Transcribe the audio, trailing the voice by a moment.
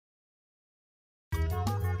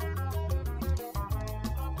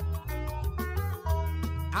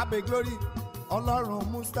Abe glory Ọlọ́run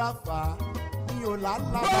Mustapha ní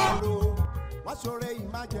ọ̀làlábàárò wọ́n ṣoore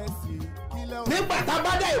emergency kílẹ̀ o. nígbà tá a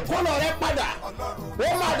bá dá ìkólọ rẹ padà ó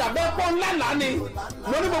máa dàbẹ́ pọ́ ńlá lánì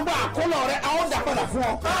mo ní gbogbo àkólọ rẹ a ó dà padà fún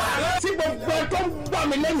ọ. tí gbogbo ẹ tó ń gbọ́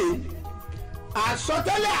mi lẹ́yìn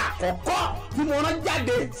àsọtẹ́lẹ̀ àkọ́kọ́ tí mo rán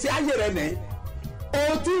jáde sí ayé rẹ nìyí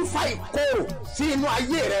o ti ń fa ìkorò sí inú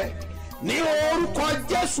ayé rẹ ní orúkọ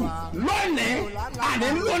Jésù lónìí àní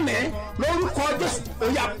lónìí lórúkọ Jésù ó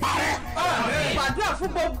yá parẹ́. gbàdúrà fún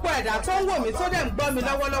gbogbo ẹ̀dá tó ń wò mí tó dẹ̀ ń gbọ́ mi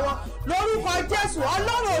lọ́wọ́lọ́wọ́ lórúkọ Jésù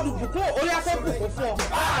Ọlọ́run olùbùkún orí afẹ́bùkún fún ọ.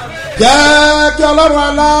 jẹ́ kí Ọlọ́run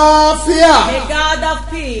aláfíà May God of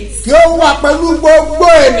peace kí ó wà pẹ̀lú gbogbo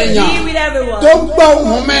ènìyàn be with everyone tó ń gbọ́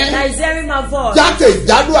ohùn mi that is hearing my voice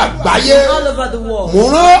jákèjádò àgbáyé. all over the world. mo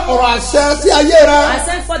rán ọ̀rọ̀ àṣẹ sí ayé rẹ I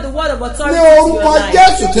send for the word of authority ní to your orúkọ life.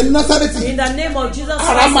 Jésù ti Násárẹ́tì. In the name of Jesus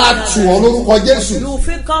ara Christ, máa tù ọ́ lórúkọ Jésù. you will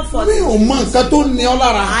feel comfort. mi ò mọ nǹkan tó ní ọ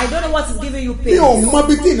lára. I don't know what is giving you mi ò pain. mọ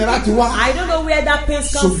bí tí ìnira ti wá. I don't know where that pain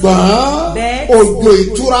comes ṣùgbọ́n But òjò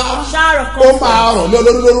ìtura shower of ó máa rọ̀ lé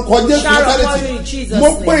olórí lórúkọ Jésù Shower of Násárẹ́tì. glory in Jesus' mo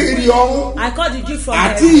name. pé ìrì ọ̀run I call the dew from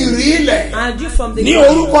àti heaven ìrì ilẹ̀ and dew from the ní ground.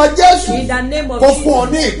 orúkọ Jésù In the name of kó Jesus, fún ọ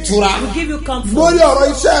ní ìtura will give you comfort lórí ọ̀rọ̀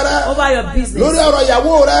iṣẹ́ rẹ, over your business, lórí ọ̀rọ̀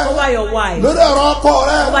ìyàwó rẹ, over your wife, lórí ọ̀rọ̀ ọkọ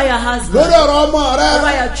rẹ, over your husband, lórí ọ̀rọ̀ ọmọ rẹ,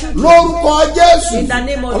 over your children. lórúkọ Jésù In the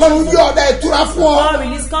name of Ọlọ́run Jesus. yóò ọ̀dà ìtura fún ọ God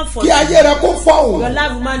release comfort. kí ayé rẹ kó fọ̀hún Your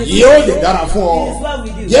life will manifest. yóò lè dára fún ọ. It is well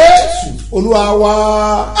with you. Jésù Olúwa wa.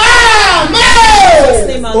 name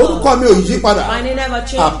Àmín. alone. Orúkọ mi ò yí padà. My name never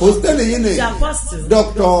changed. Àpọ́stélì yìí ni The apostle.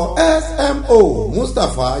 Dr. S.M.O.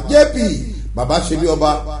 Mustapha J.P.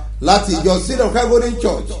 BabaSebioba láti ìjọ Seed of Calvary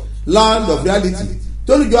Church Land of Reality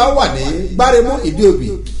tólùjọ á wà ní Gbáremú Ìdíòbí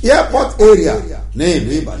Airport area ní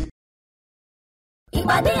ìlú Ìbàdàn.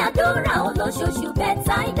 ìpàdé àdúrà olóṣooṣù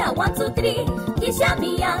bẹ́táìdà 123 iṣẹ́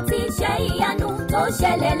mi àti iṣẹ́ ìyanu tó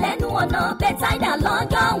ṣẹlẹ̀ lẹ́nu ọ̀nà bẹ́táìdà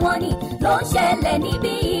lọ́jọ́ wọn ni ló ń ṣẹlẹ̀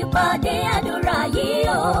níbi ìpàdé àdúrà yìí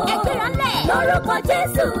o. ẹgbẹ́ránlẹ̀ lórúkọ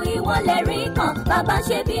Jésù ìwọlẹ̀ rí kan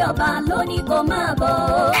BabaSebioba lónìí kò máa bọ̀.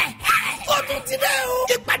 ó tún ti dẹ́ o.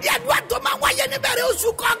 ìpàdé àdúrà tó máa wáyé níbẹ̀rẹ̀ oṣù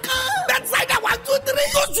kọ̀ọ̀kan. bẹ́táìdà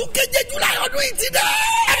 123 oṣù keje July ọdún yìí ti dẹ́.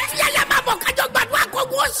 ẹ̀fí ayé máa bọ̀ kájọ gbàdúrà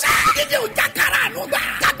kọ́gbọ́n ọ̀sẹ̀. dídé ọjà kára àánú gbà.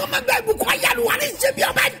 kágbọ́mọgbà ìbùkún ayélujára ní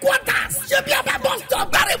Sebioba headquarters. Sebioba bus stop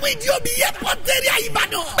Gbáremú Ìdíòbí airport area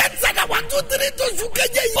Ìbàdàn. bẹ́táìdà 123 tó oṣù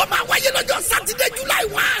keje yìí. ó máa wáyé lọ́jọ́ Saturday July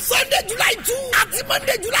 1 Sunday July 2 àti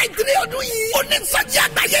Monday July 3 ọdún yìí. onísọjí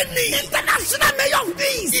àgbáyé ni international mayor of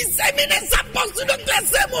peace. ìsẹ́mínẹ́sà pọ́sù Dr.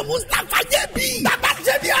 S.M.O. Mustapha J.P.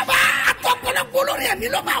 BabaSebioba àtọ́kọ́lọ́kọ́ olórin ẹ̀mí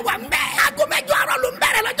ló máa wà ń bẹ̀. aago mẹ́jọ àárọ̀ ló ń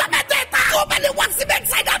bẹ̀rẹ̀ lọ́jọ́ mẹ́tẹ̀ẹ̀ta. tó bá lè wá sí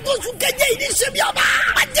bẹ́tísáìdà tó oṣù keje yìí ní Sebioba.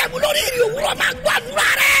 má jẹ̀mú lórí ìrì òwúrọ̀ máa gbàdúrà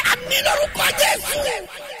rẹ̀. àmì lórúkọ Jésù.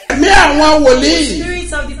 Ẹ̀mí àwọn wòlíì.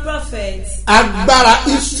 Spirits of the prophets. Agbára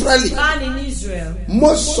Ísírẹ́lì. Man in Israel. Mo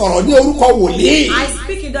sọ̀rọ̀ ní orúkọ wòlíì. I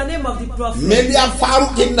speak in the name of the prophet. Mẹ́líà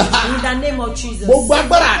Fárúkì náà. In the name of Jesus. Gbogbo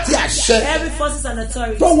agbára àti àṣẹ. Every forces and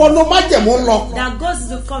authority Tó wọnú májẹ̀mú lọ. that goes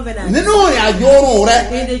into covenant. Nínú ìrìn àjò oorun rẹ.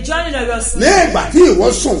 In the journey of your Ní sleep. ìgbà tí ìwọ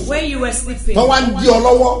sùn. When you were sleeping. Tó wá ń di ọ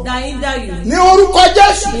lọ́wọ́. That hinder you. Ní orúkọ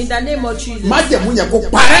Jésù. In the name of Jesus. Májẹ̀mú yẹn kó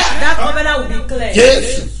parẹ́. That covenant will be clear.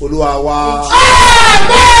 Jésù Olúwa wa.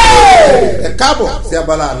 Ẹ káàbọ̀ sí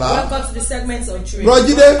abala àlá. Welcome to the segment on trade.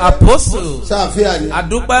 Rọ́jídé. Apostle. Ṣáàfíà ni.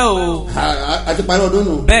 Àdúpẹ́ o. Àti parí ọdún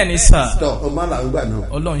nù. Bẹ́ẹ̀ ni sà. Tọ́ ọmọ àlàáfíà náà.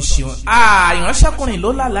 Ọlọ́run ṣeun. Ìránṣẹ́kùnrin ló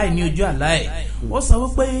lálàá ní ojú àlá ẹ̀. Ó sọ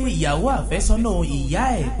wípé ìyàwó àfẹ́sọ́nà ìyá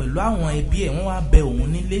ẹ̀ pẹ̀lú àwọn ẹbí ẹ̀ wọ́n wá bẹ òun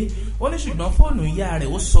nílé. Ó ní ṣùgbọ́n fóònù ìyá rẹ̀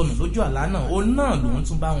ó sọnù lójú àlá náà. Òun náà lòun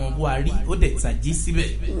tún bá wọn bó a rí. Ó dẹ̀ tají síbẹ̀.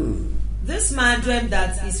 This man dreamed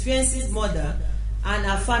that his fiance's mother and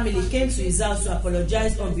her family came to his house to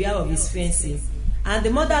apologize on behalf of his fiancé. And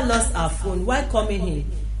the mother lost her phone while coming in.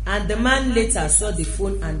 And the man later saw the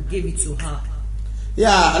phone and gave it to her.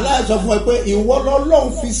 Yà aláìsọ fún ẹ pé ìwọ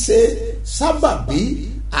lọ́lọ́run fi ṣe sábàbí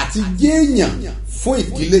àti jéèyàn fún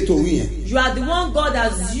ìdílé tó wí yẹn. You are the one God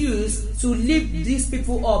has used to lift these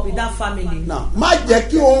people up in that family. Now má jẹ́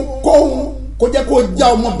kí ohunkóhun kó jẹ́ kó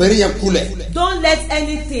já ọmọbìnrin yẹn kulẹ̀. Don't let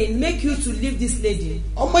anything make you to leave this lady.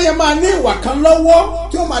 Ọmọ yẹn máa ní ìwà kan lọ́wọ́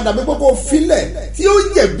tí ó máa dàbí pé kó filẹ̀ tí ó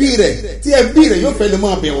jẹ̀bi rẹ̀ tí ẹbí rẹ̀ yóò fẹ́ lè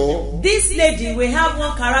máa bẹ̀ wọ́. This lady will have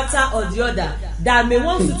one character or the other that may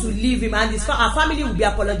want you to leave him, and her family will be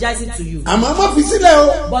apologizing to you. Àmọ́ má fi sílẹ̀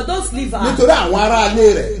o. But don't leave her Nítorí àwọn ará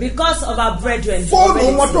ilé rẹ̀. because of her brethren.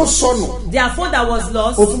 Fóònù wọn tó sọnù. Their phone that was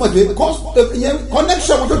lost O túmọ̀ pé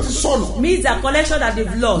connection wọn tó ti sọnù. means their connection that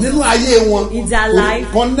they've lost Nínú ayé wọn. in their life.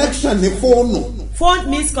 Connection ní fóònù.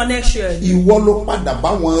 Phone means connection. Ìwọ ló padà bá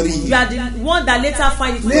wọn rí. You are the one that later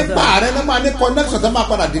find it for them. Nípa rẹ̀ ní máa ní connection tó máa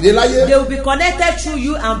padà dìde láyé. They will be connected through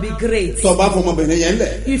you and be great. Tó bá fọmọbìnrin yẹn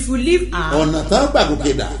lẹ̀. If you leave her, ọ̀nà tán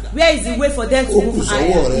gbàgòkè dà. where is the way for them to move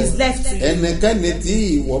higher? Is left to you. Ẹnikẹ́ni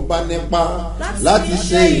tí ìwọ bá nípa láti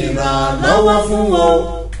ṣe ìrànlọ́wọ́ fún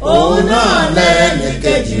o, òun náà lẹ́nu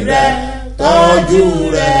kejì rẹ̀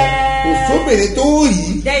tọ́jú rẹ̀. Kò sóbìnrin tó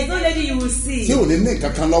rí. There is no lady you will see. Tí ò ní ní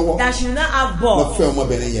kankan lọ́wọ́. That she will not have born. Lọ fẹ́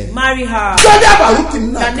ọmọbìnrin yẹn. Marry her. Jọ́dí àbàrú kì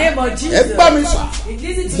í nà. The name of Jesus. Ẹ gbá mi sà.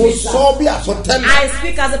 Listen to Mo me, sir. sọ bí àsọtẹ́lẹ̀. I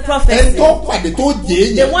speak as a prophet. Ẹni tó pàdé tó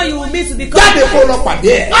jẹ́ The yẹn. one you will meet to become. Jáde kó lọ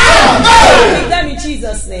pàdé ẹ̀. Speak them in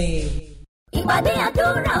Jesus' name. Ìpàdé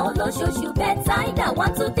àdúrà olóṣooṣù Bẹ́táídà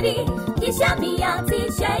 123 iṣẹ́ mi àti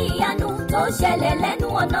iṣẹ́ ìyanu tó ṣẹlẹ̀ lẹ́nu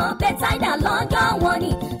ọ̀nà Bẹ́táídà lọ́jọ́ wọn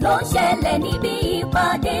ni ló ń ṣẹlẹ̀ níbi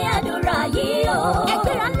ìpàdé àdúrà yìí o.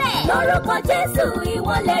 Ẹgbẹ́ránlẹ̀ lórúkọ Jésù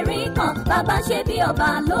ìwọlẹ̀ rí kan BabaSebioba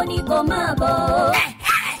lónìí kò máa bọ̀.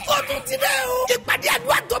 Ó tún ti dẹ́ o. Ìpàdé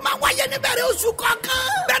àdúrà tó máa wáyé níbẹ̀rẹ̀ oṣù kọ̀ọ̀kan.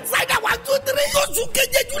 Bẹ́táídà 123 oṣù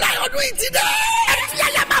keje July ọdún yìí ti dẹ́. Ẹ̀fí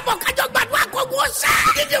ayé máa bọ̀ kájọ gbàdúrà kọ́gbọ́n ọ̀sẹ̀.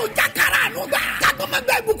 Dídé òjà kára àánú gbà.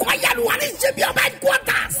 Kágbọ́mọgbà ìbùkún ayélujára ní Sebioba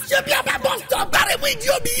headquarters. Sebioba bus stop bẹ̀rẹ̀ mú ìdí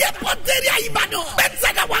omi yẹ pọ́ńtẹ́rì Ìbàdàn.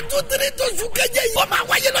 Bẹ́táídà 123 tó oṣù keje yìí. Ó máa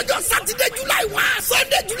wáyé lọ́jọ́ Sátidé July 1,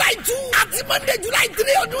 Sunday July 2 àti Monday July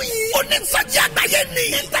 3 ọdún yìí. Onísọjí àgbáyé ni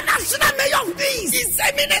International Mayor of Peace.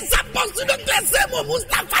 Ìsẹ̀mínẹ́sà pọ́sùlùkẹ́ sẹ́mu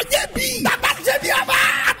Mustapha Jẹ́bi. BabaSebioba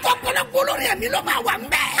àtọ́kọ́lọ́kọ́ olórin ẹ̀mí ló máa wà ń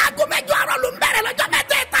bẹ̀. Aago mẹ́jọ àárọ̀ ló ń bẹ̀rẹ̀ lọ́jọ́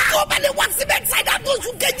mẹ́tẹ̀ẹ̀ta. Tó bá lè wá sí Bẹ́táídà tó oṣù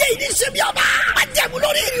keje yìí ní Sebioba. Má jẹ̀mú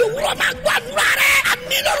lórí ìrìn òwúrọ̀ máa gbàdúrà rẹ̀.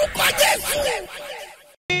 Àmì lórúkọ Jésù.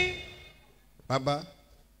 Baba.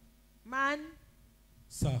 Man.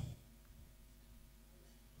 Sir.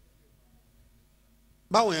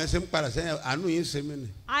 Báwo yẹn ṣe ń padà sẹ́yìn àánú yín ṣe mí ni.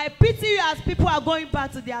 I pity you as people are going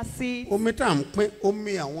back to their seat. Omi tá à ń pín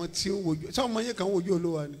omi àwọn tí ń wojú. Ṣé ọmọ yẹn kan wojú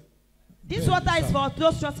Olúwa ni? This water is for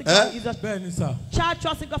those trusting God. Is a Bẹ́ẹ̀ni sir. child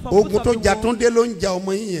trusting God for fruit Ogun of tó the jà womb. tó ń dé ló ń ja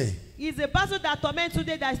ọmọ yín yẹn. It's a battle that torments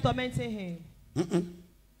today that is tormenting him.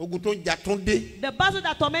 Ogun tó jà tó ń dé The battle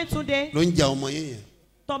that torments today ló ń ja ọmọ yín yẹn.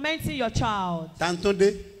 tormenting your child. Ta ń tó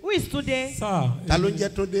dé? Who is today? Sir. Ta ló ń jẹ́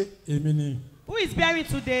tó dé? Èmi ni. Who is bearing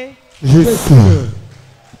today?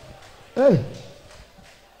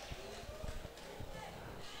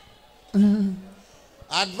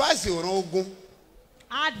 Advice ìwòran ogun.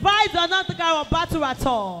 Advice does not take care of battle at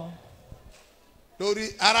all. Lórí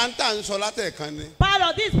ara ń tà ń sọ látẹ̀kan ni. Part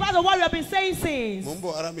of this, part of what we have been saying since. Mo ń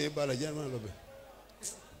bọ̀ ara mi balẹ̀ jẹ́ máa lọ bẹ̀.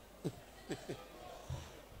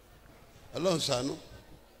 Ọlọ́run ṣàánú.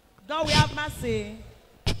 God will have mercy.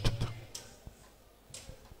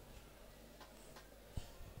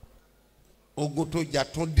 Ogun tó jà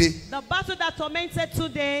tó dé The battle that tormented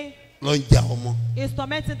today ló ń ja ọmọ. is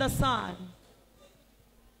tormenting the son.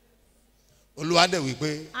 Olúwa dẹ̀ wí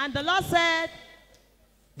pé And the Lord said,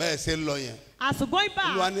 bẹ́ẹ̀ ṣe ń lọ yẹn. as you're going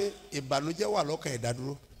Olúwa back, ní ìbànújẹ́ wà lọ́kàn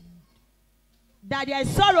ìdádúró. that there is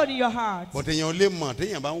sorrow in your heart. But èèyàn lè mọ̀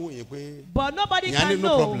téèyàn bá ń wò yẹn pé But nobody Ìyá can ní no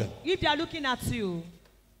know problem. if they are looking at you.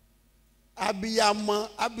 abiyamọ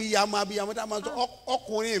tá a máa sọ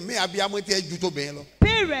ọkùnrin mi abiyamọ tí ẹ ju tó bẹ́ẹ̀ lọ.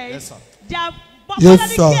 Parents, their Yes,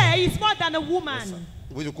 bodily sir. care is more than a woman.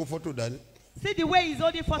 Bó ṣe kó fọ́tò dání. See the way he's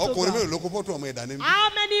holding Ọkùnrin photograph. mélòó ló kó fọ́tò ọmọ ẹ̀ dání. How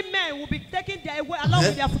many men will be taking their way along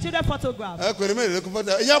with their children photograph? Ọkùnrin mélòó ló kó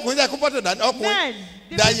fọ́tò ẹ̀yìn ọkùnrin tí a kó fọ́tò dání. Men, Ọkùnrin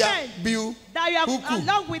the Daya men Biu that you are Kuku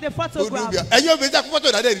along with the photograph. Odubia ẹ̀yìn obìnrin tí a kó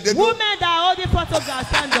fọ́tò dání ẹ̀ dìde. Women that are holding photographs,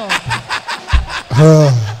 stand up.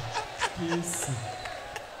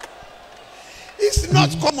 It's not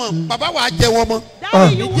common. Bàbá wa jẹ wọn mọ́.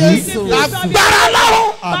 Daddy, you will receive the fruit of your Lágbára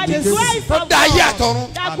lọ́rùn. by the grace Tó of da ayé God.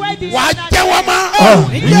 àtọ̀run. That great is Wà á that jẹ wọn mọ́.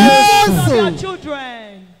 the of your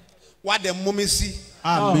children. Wà á dẹ̀ mú mi sí.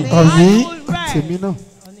 I will rest Tèmi náà.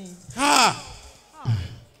 on it. Ha.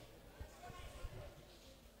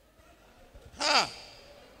 Ha.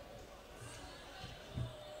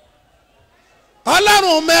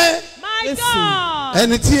 Ọlọ́run mẹ́ My God,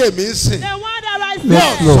 ẹni tí èmi ń sìn. the one that I Ní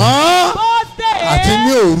serve, ọ̀sán both day àti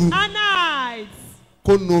ní òru. and night,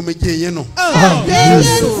 Kó nu omijé yín nù.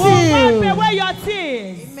 will wipe away your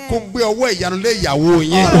tears. Kó gbé ọwọ́ ìyanu lé ìyàwó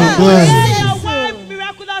yín. Lay your wife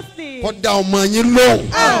miraculously. Kó dá ọmọ yín lóhùn.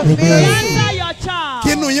 Answer your child.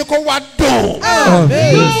 Kínú yín kó wá dùn. You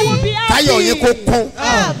will be happy. Káyọ̀ yín kó kún.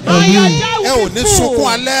 And your child Ẹ will ò be ní full. sunkún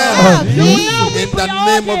alẹ́. You will not weep In for the your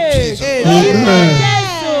name of old age. Jesus. Jésù.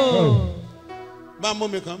 Bá a mú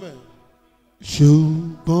mi kàn bẹ́ẹ̀.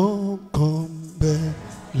 Ṣùgbọ́n kan bẹ́ẹ̀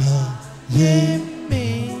láyé mi,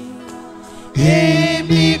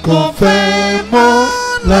 èmi kò fẹ́ mọ́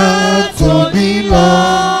látòní lọ.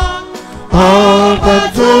 Ọba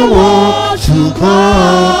tó wọ ṣùgbọ́n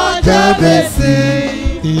jábèsì.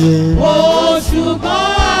 Òṣùgbọ́n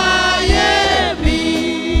ayé mi.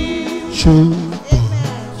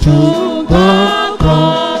 Ṣùgbọ́n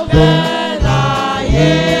kan bẹ́ẹ̀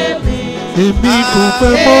láyé mi. èmi kò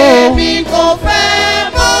fẹ́ mọ́. Èmi kò fẹ́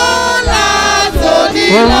mọ́ látòní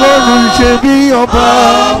lọ. Ọlọ́run ṣe bí ọba.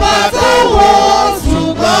 Ọba tó wò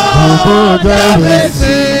ṣùgbọ́n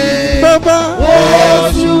jábèsì. Bàbá.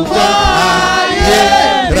 Òṣùgbọ́n ayé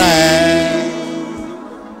rẹ̀.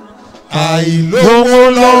 Àìlówó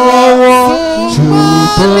lọ́wọ́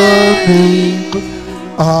ṣùgbọ́n mi.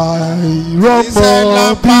 Àìrọ́mọ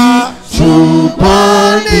bí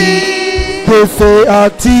ṣùgbọ́n mi. Gbèsè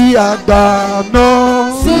àti àgbàná.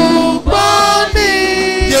 ṣùgbọ́n mi.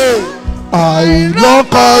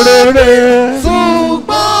 Àìlọ́kọ rere.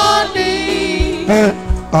 ṣùgbọ́n mi.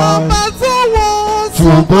 Ọba tó wò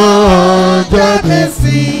Ṣùgbọ́n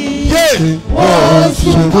jábèsì.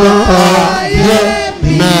 ṣùgbọ́n ayé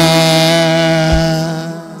mi.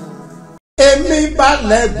 Èmi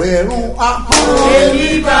balẹ̀ gbẹ̀rún ahọ́n. Èmi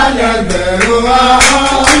balẹ̀ gbẹ̀rún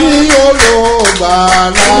ahọ́n. Ní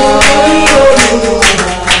olùgbàlà.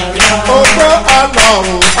 Ògo Ọlọ́run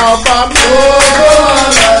ọba mi.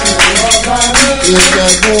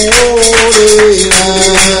 Ìjẹ̀kùn oore rẹ̀.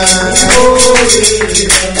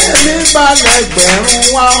 Èmi balẹ̀ gbẹ̀rún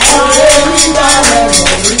ahọ́n. Èmi balẹ̀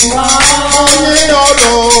gbẹ̀rún ahọ́n. Ní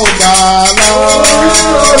olùgbàlà.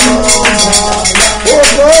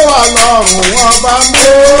 Ògo Ọlọ́run ọba mi.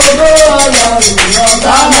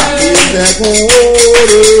 Ìjẹ̀kùn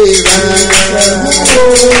oore rẹ̀.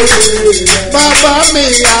 Bàbá mi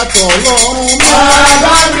yàtọ̀ lọ́rùn mi.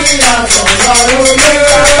 Bàbá mi yàtọ̀ lọ́rùn mi.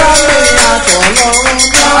 Bàbá mi yàtọ̀ lọ́rùn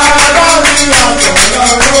mi. Bàbá mi yàtọ̀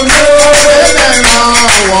lọ́rùn mi. Ilé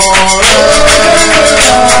ìrànwọ́ rẹ̀.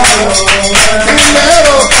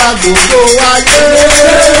 Ìlérò ká gbogbo wáyé.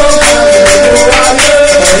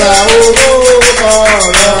 Ọ̀rà orúkọ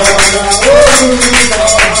rẹ̀.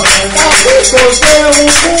 Àbí kò séwu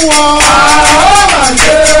fún wọn.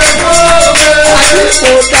 Àbí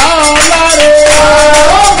kò dá ọ láre.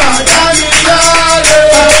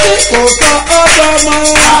 Àbí kò sọ ọ́dọ̀ mọ́.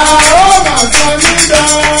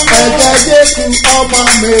 Ẹ̀jẹ̀ Jésù ọmọ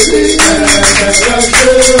Mèrí.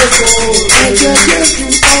 Ẹ̀jẹ̀ Jésù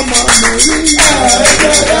ọmọ Mèrí.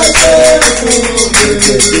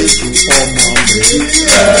 Ẹ̀jẹ̀ Jésù ọmọ Mèrí.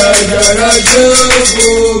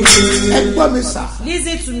 Ẹ gbọ́ mi sà.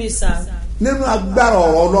 Listen to me, sir. Nínú agbára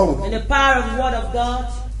ọ̀rọ̀ Ọlọ́run In the power of the word of God,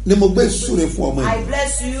 ni mo gbé súre fún ọmọ I yìí.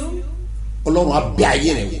 bless you. Ọlọ́run á bẹ̀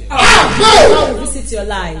ayé rẹ̀ wò. God will visit your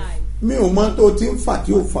life. Mi ò mọ tó ti ń fà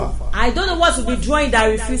tí ó fà. I don't know what to be drawing that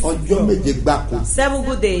refuse to Ọjọ́ draw. méje gbáko 7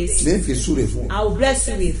 good days. ní fi súre fún ọ. I will bless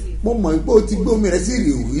you with. Mo mọ̀ pé o ti gbé omi rẹ sí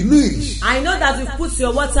inú ìrì. I know that you put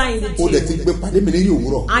your water in the O dẹ̀ ti tea gbé pàdé mi ní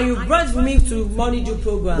òwúrọ̀. and you brought me to morning dew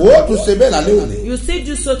program. O tún ṣe bẹ́ẹ̀ lálẹ́ òní. You still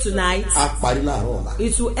do so tonight. A parí láàárọ̀ ọ̀la.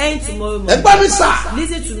 It will end tomorrow Ẹ morning. gbá mi sà.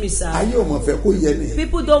 Listen to me, sir. Ayé ò mọ̀ fẹ́ kó yẹ ni.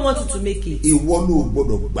 People don't want you to make it. Ìwọ ló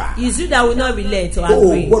gbọ́dọ̀ gbà. It's you that will not relent or O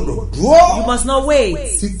agree. gbọ́dọ̀ You dúró. must not wait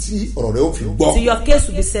Títí ọ̀rọ̀ rẹ ó fi gbọ́. till your case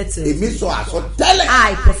will be settled. Èmi sọ àsọtẹ́lẹ̀.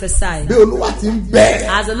 I prophesy. Bí Olúwa ti ń bẹ.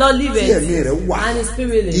 As the Lord Tí ẹ̀mí liveth rẹ̀ wà. and His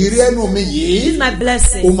Spirit Ìrí lives. ẹnu mi This is yìí. my Ó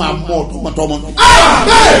blessing. máa mọ tọmọtọmọ.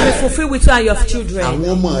 Be fulfilled with you and your children. Àwọn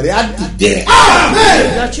ọmọ rẹ̀ á dìde.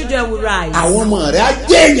 Your children will rise. Àwọn ọmọ rẹ̀ á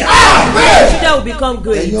jẹ̀yàn. Your children will become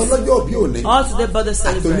great. Ẹ̀yin ọlọ́jọ́ bí òní. All today birthday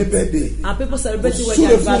celebrate. Àtọ́níbẹ̀dẹ̀. And people celebrating Mo wedding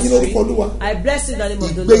súre fún yín anniversary. lórúkọ Olúwa. I bless you in the name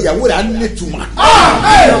of the Lord. Ìgbéyàwó rẹ̀ á nítumọ̀.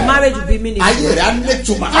 Your marriage will be meaningful. Ayé rẹ̀ á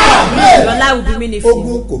nítumọ̀. Your life will be meaningful.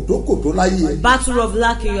 Ogun kòtókòtó láyé ẹ̀. Battle of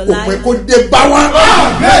lack in your Kò pẹ́ life. kó dé bá wọn.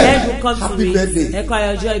 End will come to Happy it. birthday. Ẹ̀kọ́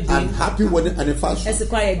ayọ̀jọ́ ìbí. And happy wedding anniversary.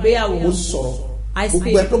 Ẹ̀sìnkọ́ ayọ̀ ìgbéyàwó. Mo sọ̀rọ̀. I Gbogbo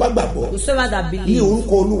speak. ẹ tó bá gbàgbọ́. Whosoever that Ní believes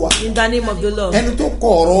orúkọ Olúwa. in the name of the Lord. Ẹni tó kọ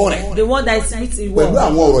ọ̀rọ̀ rẹ̀. The one that is written in Pẹ̀lú word.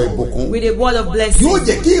 àwọn ọ̀rọ̀ ìbùkún. With a word of blessing. Yóò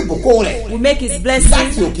jẹ́ kí ìbùkún rẹ̀. Will make his Láti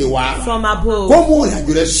blessing òkè wá. from above. Kó mú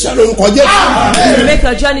ìrìnàjò rẹ̀ ṣẹ́ lórúkọ Jésù. Will make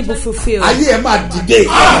your journey be fulfilled. Ayé ẹ̀ máa dìde.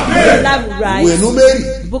 Your life will rise. Ìwé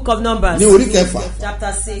Númérì Book of Numbers. ní orí kẹfà.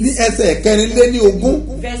 Chapter Ní 6. ẹsẹ̀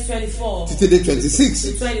kẹrìnlélógún. Verse 24 Títí dé 26.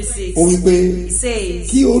 to 26. Ó wí pé It says,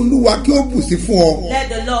 kí Olúwa kí ó bùsí fún ọ. let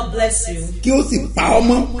the Lord bless you Kí ó sì pa ọ́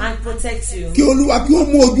mọ́. and protect you. Kí Olúwa kí ó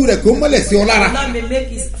mú ojú rẹ̀ kí ó mọ́lẹ̀ sí ọ lára. The Lord may make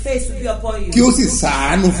his face to be upon Kí you ó sì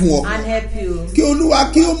ṣàánú fún ọ. and help you. Kí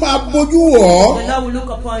Olúwa kí ó máa bójú wọ̀ ọ́. The Lord will look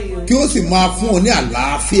upon you Kí ó sì máa fún ọ ní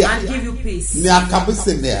àlàáfíà. and give you peace. Ní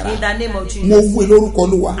akábísẹ̀ náírà. In the name of Mo Jesus. wí lórúkọ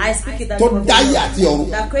Olúwa. I speak in the Tó name of the dáyé Lord àti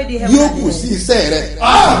ọ̀run. that created heaven Yóò and bù earth. sí iṣẹ́ rẹ̀.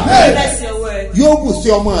 Bless your word. Yóò bù sí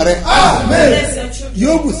ọmọ rẹ̀. Bless your children.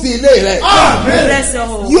 yóò bù sí ilé rẹ Bless your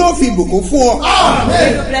home. yóò fi ìbùkún fún ọ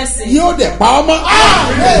Give you blessing. yóò dẹ̀ pa ọmọ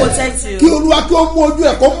Protect you. kí olúwa kí ó mú ojú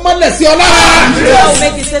ẹ̀ kó mọ́lẹ̀ sí ọ lára God will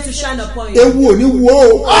make his face to shine upon you. ewu ò ní wo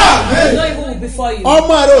o No evil will before you.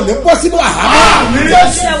 ọmọ rẹ ò ní bọ́ sínú àhámọ́ Your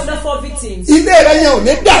children will not fall victims. ilé rẹ yẹn ò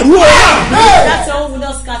ní dàrú o That your home will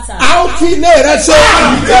not scatter. a ó tún ilé rẹ ṣe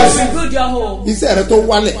Rebuild your home. iṣẹ́ rẹ tó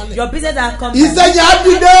wálẹ̀ Your business that come. iṣẹ́ yẹn á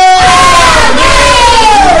dìde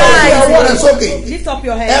ọwọ́ rẹ sókè Lift up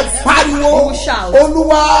your ẹ head. pariwo You will shout.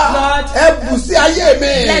 olúwa Lord, ẹ bù sí ayé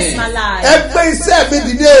mi bless my life. ẹ gbé iṣẹ́ mi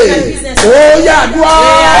dìde business. ó yá àdúrà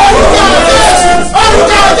orúkọ jésù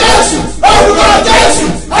orúkọ jésù orúkọ jésù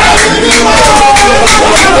ẹ̀mí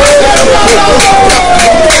mímọ́.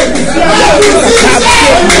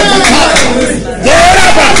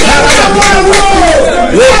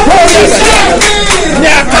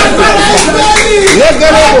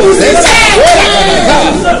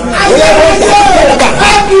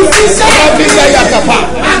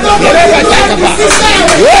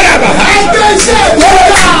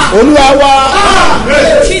 olúwa wa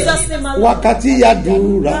Jesus name alone. wákàtí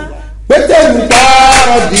yàdúrà pétérù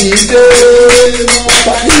pààrọ̀ dìde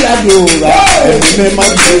wákàtí yàdúrà ẹ̀mí mẹ́ma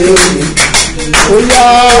gbé mi ó yá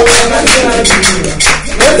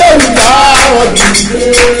pétérù pààrọ̀ dìde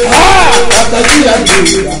wákàtí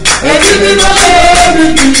yàdúrà ẹ̀mí mẹ́ma gbé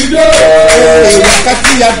mi dìde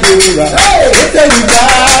wákàtí yàdúrà pétérù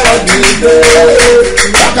pààrọ̀ dìde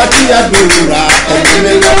wákàtí yàdúrà ẹ̀mí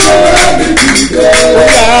mẹ́ma gbé mi dìde ó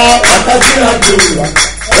yá wákàtí yàdúrà.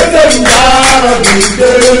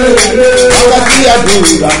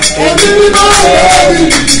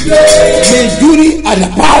 Mejuri and the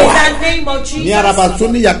power. In the name of Jesus. Ní araba tó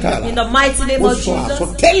ní yakara. In the mighty name Ó of sọ Jesus.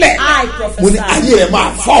 àsọtẹ́lẹ̀. I Mo ní prophesy. ayé rẹ̀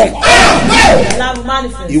máa fọ́. Love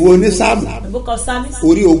manifest. Ìwọ ní sáàmù The book of Psalms,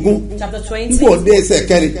 orí ogún. chapter 20. Nígbà òde ẹsẹ̀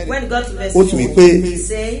kẹrin. When God to verse Ó sì wí 4, pé he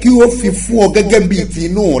say, kí ó fi fún ọ gẹ́gẹ́ bíi ti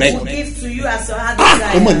inú rẹ̀. will give to you as your heart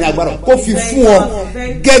Ó mọ̀ ní desire. agbára. Kó fi fún ọ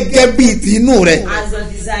gẹ́gẹ́ bíi ti inú rẹ̀. As your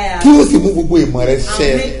desire. Kí ó sì mú gbogbo ìmọ̀ rẹ̀ And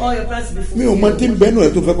ṣẹ. make all your plans before Mi ò mọ tí ń bẹ́ẹ̀ nù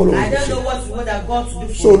rẹ̀ tó fẹ́ kọ́ lóun I ṣe. don't know what you want that God to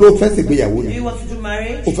do So for you. ló fẹ́ ṣègbéyàwó Do ni. you want to do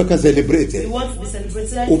marriage? O fẹ́ ká celebrate ẹ̀. You want to be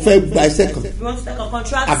celebrated? O fẹ́ gba iṣẹ́ kan. You want to take a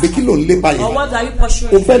contract? Àbí kí ló ń lépa Or yẹn? what are you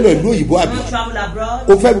pursuing? O fẹ́ lọ ìlú òyìnbó You àbí? want to travel abroad?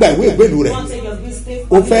 O fẹ́ gba ìwé ìgbélú You rẹ̀. want to take your business?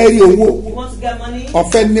 O fẹ́ rí owó. You want to get money? O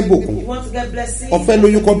fẹ́ níbùkún. You want to get blessing? O fẹ́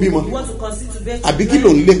lóyún kọ́ bímọ. You want to conceive to bear Àbí kí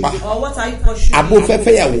children? ló ń lépa? Or what are you pursuing? Àbó fẹ́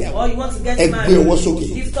fẹ́yàwó. Or you want to get Ẹ gbé married? ọwọ́ sókè.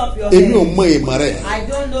 Lift up your Èmi ò head. mọ ìmọ̀ rẹ̀. I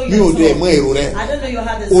don't know Mi ò your dẹ̀ soul. mọ èrò rẹ̀. I don't know your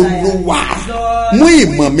heart desire. Olúwa Lord, mú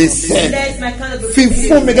ìmọ̀ mi ṣẹ. let my kind of Fi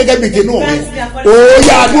fún mi gẹ́gẹ́ bí tinú mi. Grant me according Ó to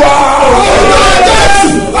yá àdúrà. Orúkọ Jésù.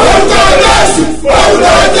 Orúkọ Jésù.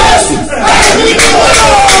 Orúkọ Jésù.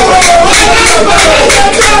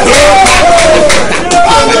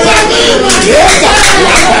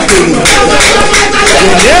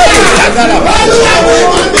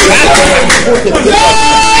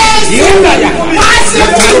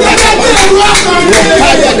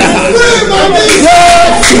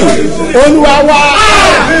 Olúwa wa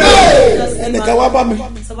ẹnìkan wá bá mi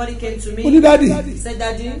Somebody came to me. ó ní dádì Said,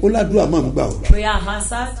 Daddy, ó ládùúgbà máa ń gbà ó prayer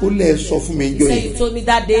answered. ó lẹ sọ fún mi jọ Say yìí you told me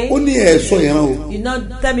that day. ó ní ẹ sọ ìran o You not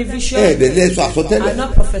tell me vision. ẹ dẹ̀ lẹ sọ I àsọtẹ́lẹ̀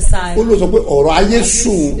not prophesy. ó ló sọ pé ọ̀rọ̀ ayé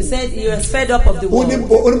sùn You said you was fed up of the ó ní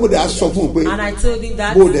world. ó ní mo dẹ̀ á sọ fún un pé And I told him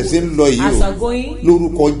that bó o dẹ̀ ṣe ń lọ yìí as o you are going,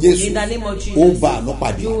 lórúkọ Jésù in the name of ó Jesus, bá àná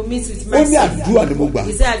pàdé you will meet with ó ní mercy. àdúrà ni mo gbà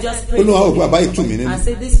He said, I just ó prayed. ní àwọn òkú àbáyé tù mí nínú I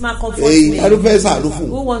said, this man comforts èyí me. ta ló fẹ́ sàánú fún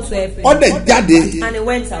Who un wants to help him? ó dẹ̀ jáde And he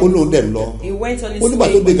went ó out. lóun dẹ̀ lọ He went on his ó nígbà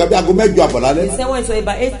tó dé way. gabi aago mẹ́jọ àbọ̀lá lẹ́ He said when it was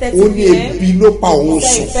about ó 8:30 ní p.m. ebi ló pa òun He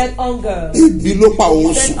said sùn he felt hunger. ebi ló pa òun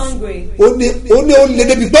He felt sùn hungry. ó ní ó lé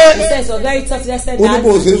débi pé He said it was very tough yesterday ó ní bó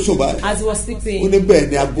o ṣe ń sùn báyìí as he was ó sleeping. ní bẹ́ẹ̀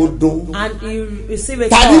ni aago dún And he received a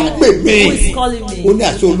ta call. ni pè mí Who is calling me? ó ní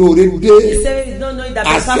àṣẹ olóore dé He said he don't know that the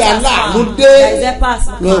àṣẹ pastor has aláàánú come. dé There is a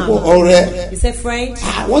pastor lọ́pọ̀ come. ọ̀rẹ́ He said, friend,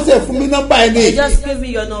 wọ́n ṣe fún mi nọ́mbà ẹ̀ ní they just give me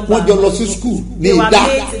your number. wọ́n jọ lọ sí skul ní They were ìdá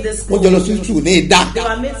mates in the school. wọ́n jọ lọ sí skul ní ìdá They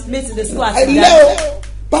were mates in the school as ẹ lé well. o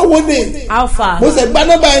báwo ni How far? mo ṣe gba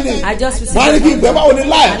nọ́mbà ẹ̀ ní I just received wọ́n á ní kí n gbẹ báwo ni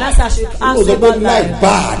láì And that's how I should ó ask lọ sọ you pé about láì life.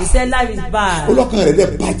 bad He said life is bad. ọlọ́kàn rẹ̀ dẹ̀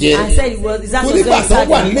bàjẹ́ I said it was that was torí very gbàtà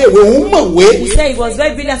wà sad. nílé ìwé òun mọ̀wé He said it was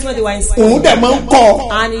very brilliant when they were in school. òun dẹ̀ máa ń kọ́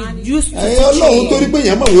And he used to ẹ̀yin ọlọ́run torí teach pé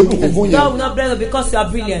èèyàn mọ̀wé bùkún fún me. yẹn God will not bless you because you are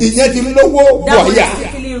brilliant. ìyẹn ti lówó That one wọ̀ọ́yà is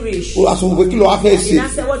physically rich. ó aṣọ òun kí ló wá fẹ́ ṣe And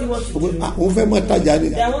I said, what do you want to do? òun fẹ́ mọ̀ tajà ni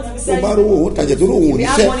They want to be ó selling. bá rówó òun tajà tó lóun ò We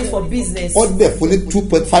have níṣẹ́ money for business. ó dẹ̀ fún ní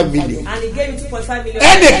 2.5 million. And he gave me 2.5 million.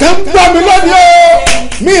 ẹnìkan gbọ́ mi lónìí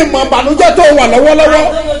o mi ìmọ̀ ìbànújẹ́ tó wà lọ́wọ́lọ́wọ́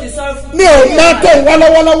I don't know the sorrowful mi ò máa tó wá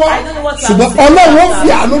lọ́wọ́lọ́wọ́ ṣùgbọ́n ọlọ́run fi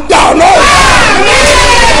àánú dá ọ lọ́wọ́.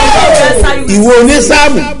 ìwé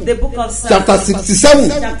onísáàmù chapter 67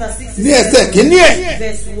 ní ẹsẹ̀ kìíní ẹ̀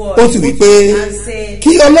ó sì wí pé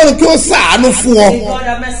kí ọlọ́run kí ó ṣàánú fún ọ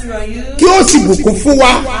kí ó sì bùkún fún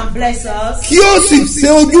wa kí ó sì ṣe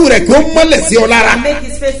ojú rẹ̀ kí ó mọ́lẹ̀ sí ọ lára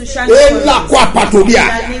ńlá kó àpàtòbíà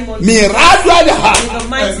mìíràn àdàhà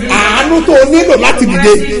àánú tó o nílò láti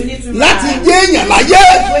dìde láti jẹ́ èèyàn láyé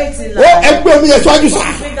ó ẹgbẹ́ omi yẹn ṣáájú sá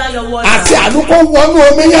àti àánú kó wọnú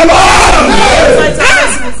omi yẹn lọ.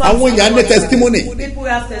 àwọn èèyàn ní testimony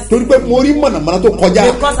torí pé mo rí mọ̀nàmọ́ná tó kọjá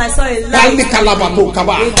kálí kalaba tó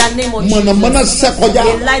kaba mọ̀nàmọ́ná ṣẹ́ kọjá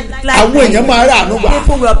àwọn èèyàn máa rí àánú gbà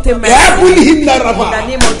ẹ̀ẹ́bùlì yìí náírà bá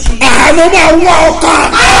àánú máa wá ọkà.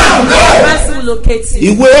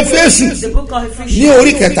 ìwé Éfésù ní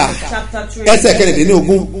orí kẹta ẹsẹ̀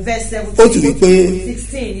kẹrìndínlógún ó ti wí pé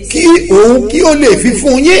kí òun kí ó lè fi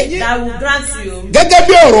fún yín gẹ́gẹ́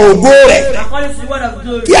bí ọ̀rọ̀ ògo rẹ̀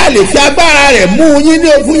kí a lè fi agbára rẹ̀ mú yín ní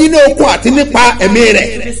fún yín ní okun àti nípa ẹ̀mí rẹ̀.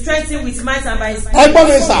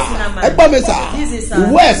 ẹgbọ́n mi sà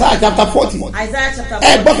ìwé ẹ̀sà chapter 40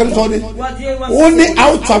 ẹgbọ́n kan sọ ni ó ní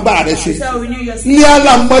àwùjọ agbára rẹ̀ ṣe ní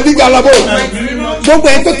alamọ̀díjà alábọ̀ gbogbo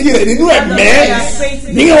ẹ̀ tó ti rẹ̀ nínú ẹ̀mẹ́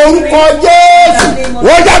ní orúkọ Jésù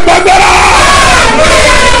wọ́n já gbàgbára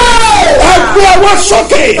ẹ gbé ọwọ́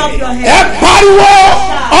sókè ẹ pariwo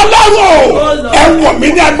Ọlọ́run ẹ wọ̀ mí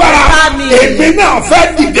ní agbára èmi náà fẹ́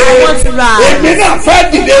dìde èmi náà fẹ́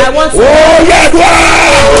dìde ó yẹ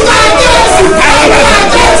dùn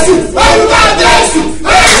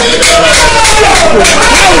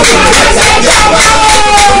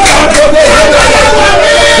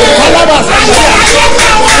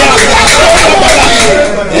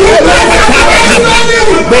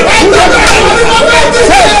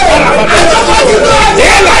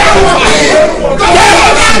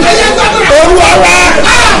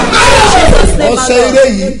ọ̀sẹ̀ eré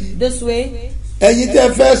yìí ẹ̀yin tẹ́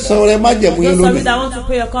fẹ́ sọ̀rọ̀ ẹ má jẹ̀mú yín lónìí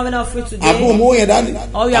àbò owó yẹn dání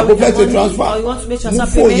àbò fẹ́ ṣe transfer mú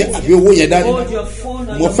fóònù yẹn àbí owó yẹn dání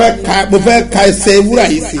mo fẹ́ ka ẹsẹ̀ wúrà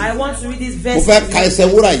yìí sí mo fẹ́ ka ẹsẹ̀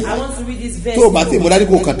wúrà yìí tó o bá ti mo dání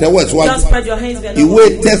kó kàn tẹ́wọ́ ẹ̀ síwájú ìwé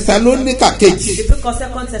Tẹsalóníkà kejì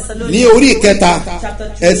ní orí ìkẹta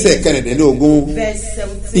ẹsẹ̀ kẹrìndínlógún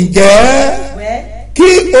ǹjẹ́ kí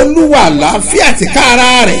Olúwa àlàáfíà ti ká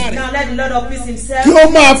ara rẹ̀ kí ó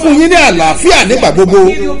máa fún yín ní àlàáfíà nígbà gbogbo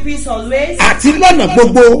àti lọ́nà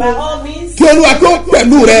gbogbo kí Olúwa kí ó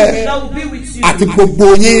pẹ̀lú rẹ̀ àti gbogbo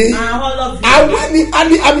yín àwọn ní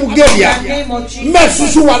ali amugeria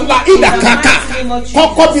mẹ́sùsù wà lá ìdá kàkà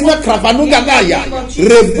kọ́kọ́ bí náà kàràfànúgà náà yà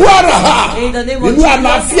rẹ̀bùárà ha nínú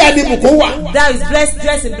àlàáfíà ní bùkún wà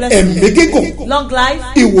ẹ̀mí gígùn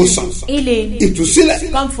ìwòsàn ìtúsílẹ̀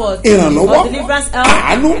ìrànlọ́wọ́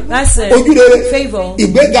àánú ojúrere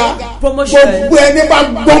ìgbéga gbogbo ẹni bá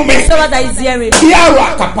gbọ́ mi kí àrò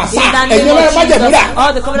àkàpàsà ẹ̀yẹ́ bá má jẹ̀múra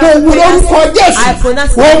gbogbo lórúkọ Jésù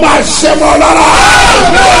wọ́n máa ṣẹ́ mọ́ lára.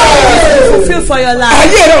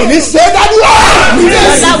 ayé rẹ̀ ò ní ṣe é dádúrà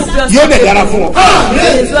yóò dẹ̀ dára fún ọ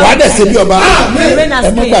wàá dẹ̀ ṣe bí ọba ẹ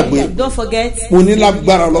má gbàgbé mo ní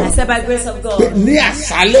lágbára lọ pé ní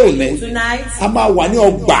àṣálẹ́ òní a máa wà ní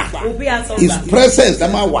ọgbà his presence a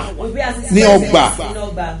máa wà ní ọgbà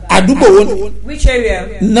àdúgbò wo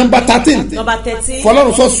number 13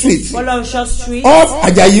 Fọlọ́runṣọ́ street off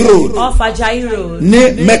Ajayi road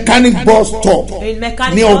ní mechanic bus stop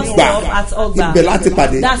ní ọgbà ibẹ̀ láti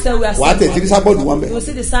pàdé wàá tẹ̀ tírí sábọ̀dù wọn bẹ̀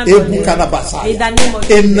ebu kanabasa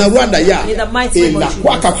enaru adaya elakọ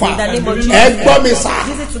akafa ẹgbọ́n mi sá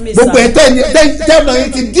gbogbo ẹ̀ tẹ́ ọ̀nà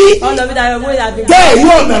yìí ti dí tẹ́ ẹ̀yí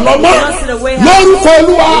ọ̀nà lọ́mọ́ lórúkọ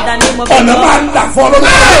Olúwa ọ̀nà máa ń dà fọ́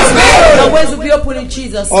lọ́mọ́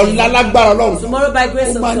ọ̀làlágbára lọ́rùn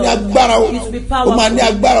ó máa ní agbára ó máa ní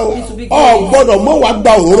agbára ó gbọ́dọ̀ mọ̀ wá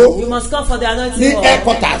gba òróró ní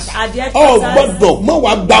headquarters ó gbọ́dọ̀ mọ̀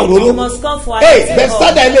wá gba òróró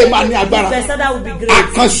bẹ́sádà ilé máa ní agbára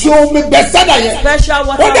àkànṣe omi bẹ́sádà yẹn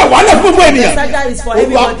ó dẹ̀ wà lẹ́ fún ènìyàn ó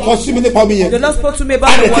wá kọ sí mi nípa omi yẹn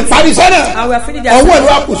àdè ti parí sẹ́nà ọwọ́ ìlú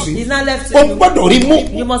àkùsí ó gbọ́dọ̀ rí mú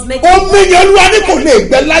omi yẹn Olúwa ní kò lè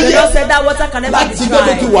gbẹ láyé láti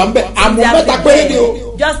gbọ́dọ̀ ti wà ń bẹ̀ àmọ́ mẹ́ta péré ni o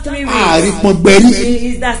àrípọn gbẹ̀rí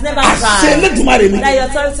àṣẹ Elédùmarè ni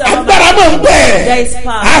agbára mọ̀ ń bẹ̀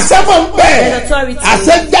àṣẹ mọ̀ ń bẹ̀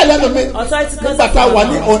àṣẹ jáde lẹ́nu mi nígbà tá a wà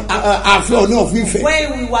ní ààfin Ọọ̀ni of Ifẹ̀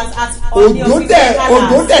òjò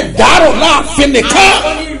dẹ̀ dárò láàfin nìkan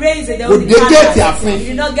rains and there kò will be dé géètì cataract. àfin You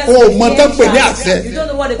did not get o to mọ the tán pè ní entrance. àṣẹ You don't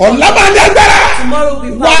know what they call ọ̀la it. máa ní agbára Tomorrow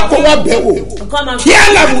will be wá kó wá bẹ̀ wò Come and kí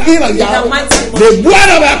àlàbù ìràn yà In the mighty name of lè Jesus. bú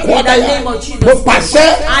àlàbù ẹ̀kọ́ In the ọ̀dà yà name of Jesus. mo pàṣẹ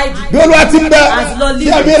I bí olúwa ti ń bẹ as Lord tí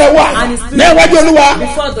liveth ẹ̀mí rẹ wà and his spirit ní iwájú olúwa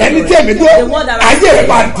before the ẹni Lord. tí èmi dúró The one that ayé rises.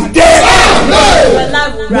 ìpà dìde Your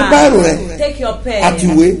life will mo bá èrò rẹ rise. Take your pen àti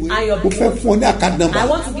ìwé and your mo fẹ́ book. fún ọ ní àkáǹtì nọ́mbà I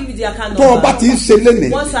want to give you the account tó o number. bá ti ń ṣe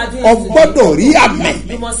lénìí Once you are doing o it today, gbọ́dọ̀ rí àmì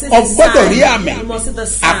you must see the o gbọ́dọ̀ sign. rí àmì You must see the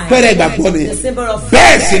sign. àpẹẹrẹ ìgbàgbọ́ ni The symbol of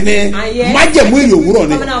bẹ́ẹ̀ sì ni And yet, májẹ̀mú ìrì òwúrọ̀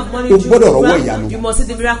ni covenant of money o due gbọ́dọ̀ rọ́wọ́ program, ìyanu. you must see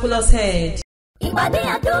the miraculous hand. ìpàdé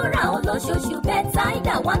àdúrà olóṣooṣù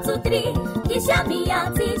bẹ́táìdà 123 iṣẹ́ mi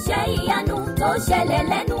àti iṣẹ́ ìyanu tó ṣẹlẹ̀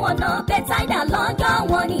lẹ́nu ọ̀nà bẹ́táìdà lọ́jọ́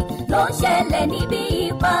wọn ni ló ń ṣẹlẹ̀ níbi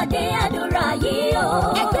ìpàdé àdúrà yìí o.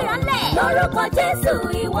 ẹgbẹ́ránlẹ̀ lórúkọ Jésù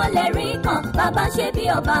ìwọlẹ̀ rí kan bàbá ṣe bí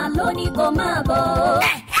ọba lónìí kò máa bọ̀.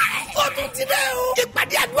 ó tún ti dẹ́ o.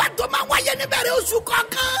 ìpàdé àdúrà tó máa wáyé níbẹ̀rẹ̀ oṣù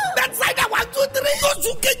kọ̀ọ̀kan. bẹ́tísáìdà 123.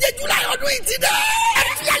 oṣù keje July ọdún yìí ti dẹ́.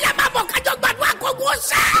 ẹ̀fí ayé máa bọ̀ kájọ gbàdúrà kọ́gun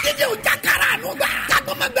ọ̀sẹ̀. dídé ọjà kára àánú gbà.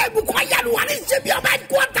 kágbọ́mọgbẹ́ ibùkún ayélujára ní ṣebí ọba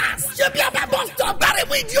headquarters. ṣebí ọba bus stop.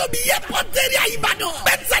 bárẹ̀mú ìdí omi yẹ pọ́ńtẹ́rì Ìbàdàn.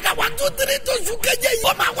 bẹ́tísáìdà 123 tó oṣù keje yìí.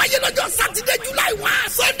 ó máa wáyé lọ́jọ́ Saturday July 1,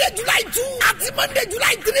 Sunday July 2 àti Monday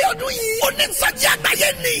July 3 ọdún yìí. onísọjí àgbáyé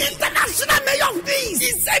ni international mayor of peace.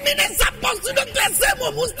 ìsẹ̀mínẹ́sà pọ́sílẹ̀ sẹ́mu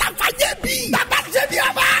Mustapha jẹ́bi.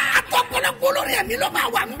 BabaSebioba àtọkọlọpọ olórí ẹ̀mí ló máa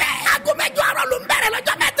wà ńbẹ̀. aago mẹ́jọ àárọ̀ ló ń bẹ̀rẹ̀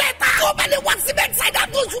lọ́jọ́ mẹ́tẹ̀ẹ̀ta. tó bá lè wá sí bẹ́tísáìdà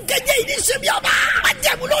tó oṣù keje yìí ní Sebioba.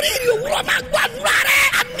 májẹ̀mú lórí ìrì òwúrọ̀ máa gbàdúrà rẹ̀.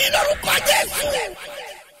 àmì lórúkọ Jésù.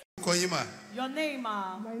 Your name,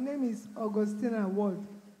 My name is Augustina Ward.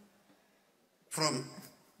 From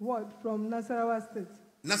From Nasarawa State.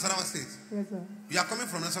 Nasarawa State. Yes, sir. You are coming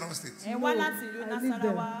from Nasarawa State. ẹ wá láti ìlú I live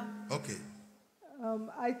there. Nasarawa. Okay.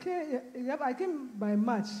 I came by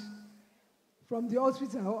March from the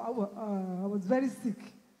hospital. I was very sick.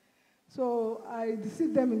 So I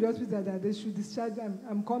deceived them in the hospital that they should discharge them.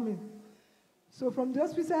 I'm coming. So from the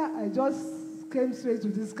hospital, I just came straight to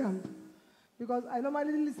this camp because I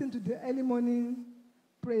normally listen to the early morning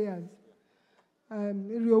prayers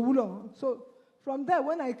in OWURO. So from there,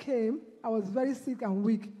 when I came, I was very sick and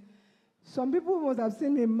weak. Some people must have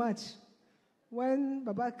seen me in March when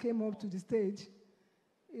Baba came up to the stage.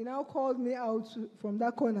 He now called me out from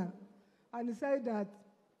that corner, and he said that,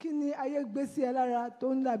 "Kini aye gbesi elara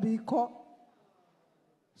to n dabi iko."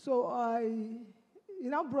 So he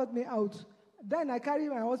now brought me out. Then I carry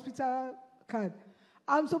my hospital card.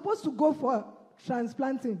 I'm supposed to go for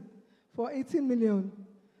transplanting for 18 million,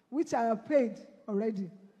 which I have paid already.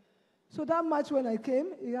 So that March when I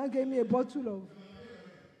came, he now gave me a bottle of.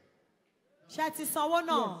 Ṣé ti sanwó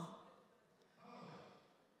náà?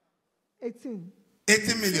 18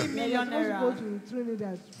 million. Million supposed to naira. go to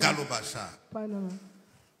Trinidad, Galubasha. Panama.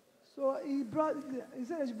 So he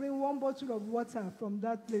said I should bring one bottle of water from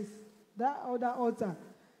that place, that other altar.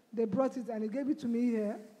 They brought it and he gave it to me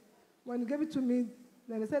here. When he gave it to me,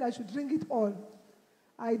 then he said I should drink it all.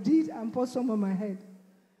 I did and poured some on my head.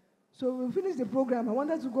 So we finished the program. I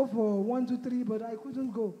wanted to go for 1, 2, 3, but I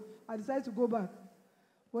couldn't go. I decided to go back.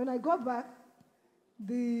 When I got back,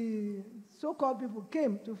 the so-called people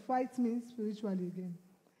came to fight me spiritually again.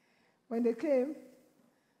 When they came,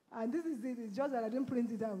 and this is it, it's just that I didn't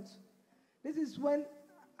print it out. This is when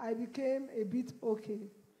I became a bit okay.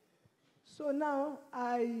 So now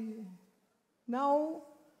I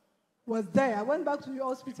was there. I went back to the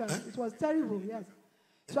hospital. It was terrible, yes.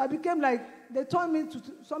 So I became like, they turned me to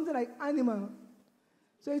something like animal.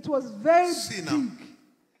 So it was very big.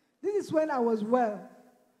 This is when I was well.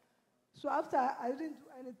 So after I didn't do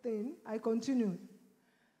anything, I continued.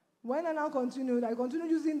 When I now continued, I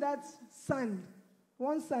continued using that sand,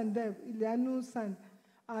 one sand there, Ilianu sand,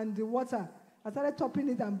 and the water. I started topping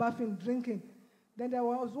it and bathing, drinking. Then there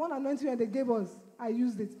was one anointing that they gave us. I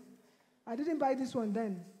used it. I didn't buy this one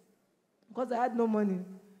then because I had no money.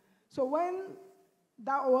 So when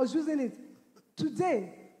I was using it,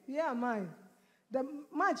 today, here am I. The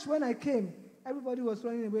March when I came, everybody was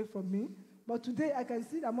running away from me. But today, I can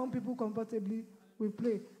see that among people comfortably we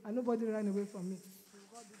pray, and nobody ran away from me.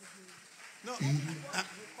 No,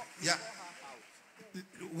 yeah.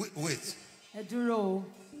 Wait. Ẹ dúró.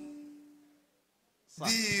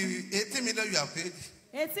 The 18 million you have paid.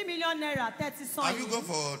 18 million naira 30 san. Have you gone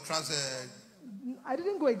for I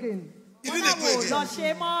didn't go again. You didn't go Lọ again.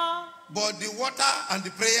 ṣe mọ́. But the water and the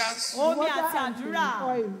prayers Omi Water àti and àdúrà.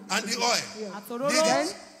 oil. and the oil. Àtòróró. Then,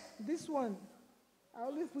 this one, I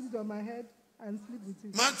always put it on my head and sleep with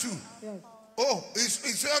it. Mantu. Yes. Oh,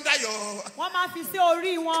 it's under your. Wọ́n máa fi sí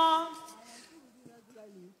orí wọn.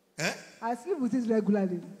 I sleep with it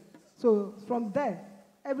regularly. So from there,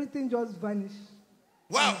 everything just vanished.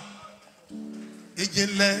 Wow.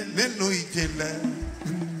 Ìjìnlẹ̀ nínú ìjìnlẹ̀.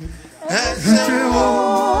 Ẹ ṣeun o.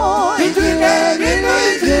 Ìjìnlẹ̀ nínú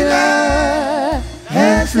ìjìnlẹ̀. Ẹ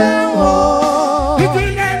ṣeun o.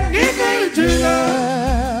 Ìjìnlẹ̀ nínú ìjìnlẹ̀.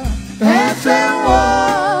 Ẹ ṣeun o.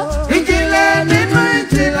 Ìjìnlẹ̀ nínú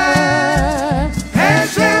ìjìnlẹ̀. Ẹ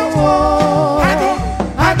ṣeun o.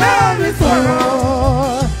 Àná mi sọ̀rọ̀.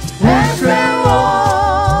 Ẹ ṣeun o.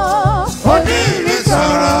 Òní mi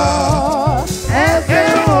sọ̀rọ̀. Ẹ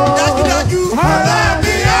ṣeun o. Dájúdájú ọ̀la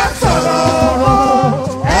mi á sọ̀rọ̀.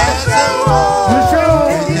 Ẹ ṣeun o.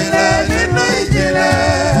 Ìjìnlẹ̀ nínú ìjìnlẹ̀.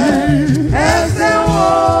 Ẹ ṣeun o.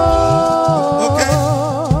 Okay,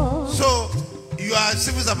 so you are a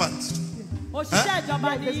civil servant.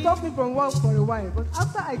 They stopped me from work for a while, but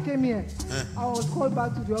after I came here, I was called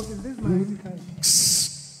back to the office. This is my ID card.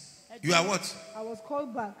 You are what? I was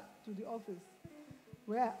called back to the office.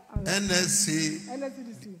 Where? NSC.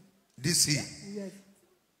 NSCDC. DC. Yes.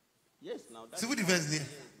 Yes, now. Civil defense near.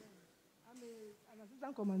 I'm an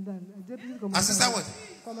assistant commandant. A deputy commandant. Assistant what?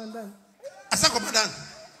 Commandant. Assistant commandant.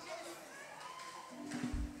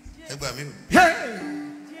 Hey!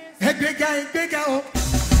 Ẹgbẹ́ga ẹgbẹ́ga o.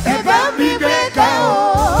 Ẹgbẹ́ mi gbẹ́ga o.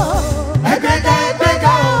 Ẹgbẹ́ga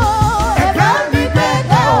ẹgbẹ́ga o. Ẹgbẹ́ mi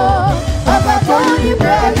gbẹ́ga o. Ọba tó yí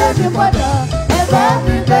bẹ́ẹ̀ mi padà. Ẹgbẹ́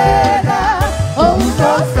mi gbẹ́ga. Òun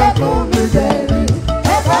tó sẹ́kùn mi bẹ̀rẹ̀.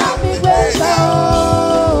 Ẹgbẹ́ mi gbẹ́ga o.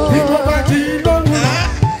 Ìjọba ti lóhùn.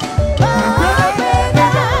 Ẹgbẹ́ gbẹ́ga.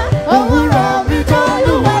 Òwúrọ̀ mi tó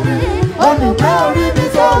lúwa mi. Olùgbé orí mi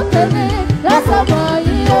sókè mi. Lọ́sọ̀mọ̀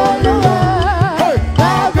yìí olúwa.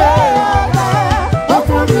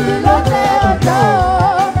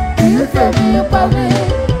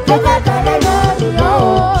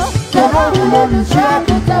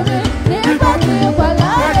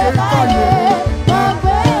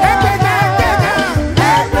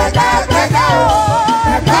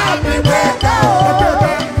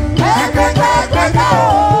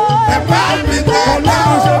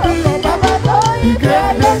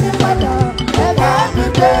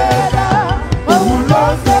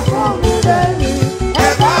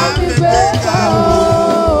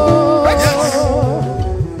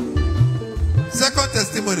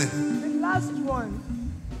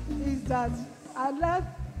 I left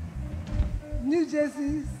New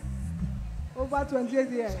Jersey over 28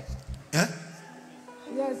 years. Yeah?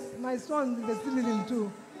 Yes, my son is still living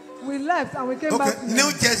too. We left and we came back to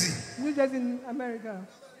New Jersey. New Jersey in America.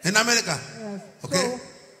 In America? Yes. Okay. So,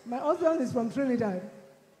 my husband is from Trinidad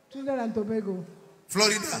and Tobago.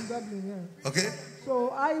 Florida? From Dublin, yeah. Okay. So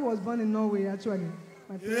I was born in Norway actually.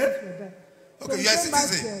 My parents were there. Okay, so you are a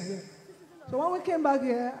citizen. here, yeah. So when we came back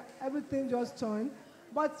here, everything just turned.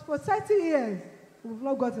 But for 30 years, we've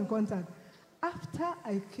not got in contact. After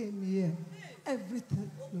I came here,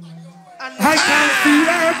 everything. I can see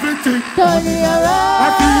everything. Turn around. I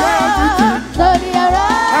feel everything. Turn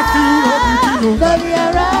around. I feel everything. Turn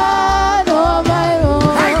around. Oh my own.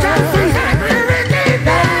 I can see everything.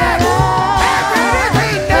 Turn around.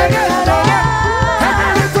 Everything. Turn around.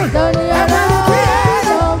 Turn around.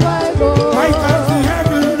 Oh my God. I can see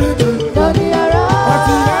everything. Turn around. I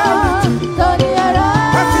see everything. Turn around.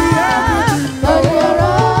 I see everything. Turn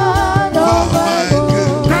around. Oh my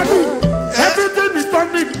God. Daddy, everything is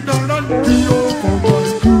turning around the for my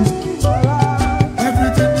good.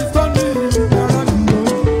 Everything is turning around the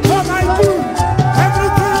for my good.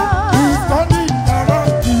 Everything is turning around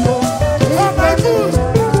the for my good.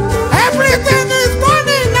 Everything is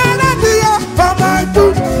turning around the for my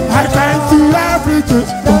good. I can see everything.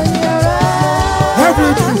 Turn around.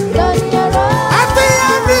 Everything. Turn around. I see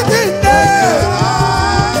everything there.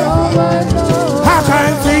 Oh my God. I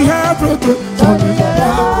can see everything. Turning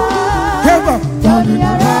around. Ever. Turn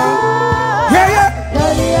around. Yeah, yeah.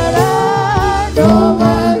 Turn around. Oh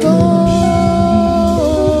my God.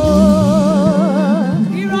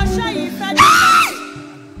 ìránṣẹ́ yìí fẹ́ dúpẹ́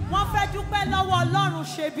wọ́n fẹ́ dúpẹ́ lọ́wọ́ ọlọ́run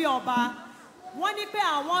ṣe bí ọba wọ́n ní pé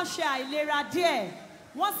àwọn ṣe àìlera díẹ̀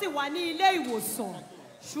wọ́n sì wà ní ilé ìwòsàn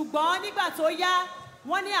ṣùgbọ́n nígbà tó yá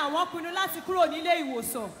wọ́n ní àwọn pinnu láti kúrò nílé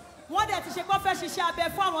ìwòsàn wọ́n dẹ̀ ti ṣe pé fẹ́ ṣiṣẹ́ abẹ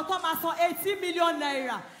fún àwọn tó máa san 80 million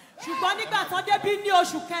naira ṣùgbọ́n nígbà tó débí ní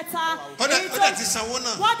oṣù kẹta Ó dẹ̀ ti sanwó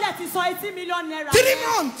náà. wọ́n dẹ̀ ti san 80 million naira 3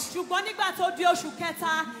 months. ṣùgbọ́n nígbà tó di oṣù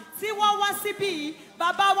kẹta tí wọ́n wá síbí yìí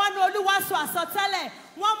bàbá wa ní olúwa sọ àsọtẹ́lẹ̀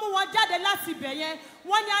wọ́n mú wọn jáde láti ibẹ̀ yẹn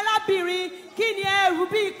wọ́n ní arábìnrin kí ni ẹrù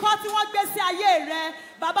bí ikọ́ tí wọ́n gbé sí ayé rẹ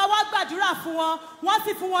bàbá wa gbàdúrà fún wọn wọ́n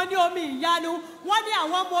sì fún wọn ní omi ìyanu wọ́n ní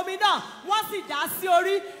àwọn ọmọ omi náà wọ́n sì dá sí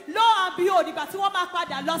orí ló àbí òdìgbà tí wọ́n máa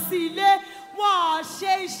padà lọ sí ilé wọn ò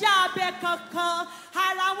ṣe iṣẹ́ abẹ kankan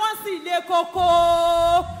ara wọn sì le koko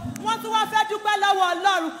wọ́n tún wá fẹ́ dúpẹ́ lọ́wọ́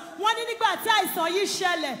ọlọ́run wọ́n ní nígbà tí àìsàn yìí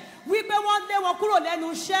ṣẹlẹ̀ wípé wọ́n lé wọn kúrò lẹ́nu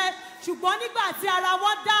iṣẹ́ ṣùgbọ́n nígbà tí ara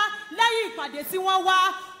wọn dá lẹ́yìn ìpàdé tí wọ́n wá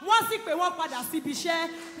wọ́n sì pé wọ́n padà síbi iṣẹ́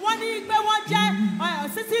wọ́n ní pé wọ́n jẹ́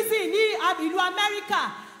citizen ní ìlú Amẹ́ríkà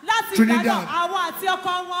láti ìgbàdàn àwọn àti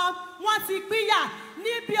ọkọ wọn ti pínyà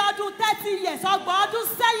ní bí ọdún 30 years ọgbọ̀n ọdún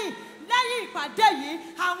sẹ́yìn lẹ́yìn ìpàdé yìí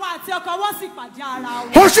àwọn àti ọkọ wọn sì pàdé ara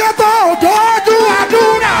wọn. ó ṣètò òdòdó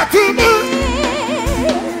àdúrà tí mi.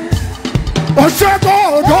 ó ṣètò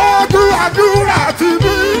òdòdó àdúrà tí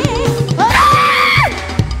mi.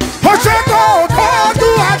 ó ṣètò òdòdó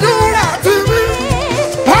àdúrà tí mi.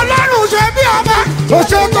 ọlọ́run ṣe bí ọba. ó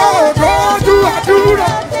ṣètò òdòdó àdúrà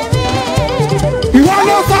tí mi. ìwọ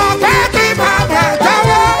ló sọ pé kí màmá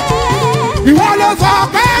jáwọ́. ìwọ ló sọ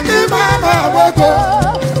pé kí màmá gbogbo.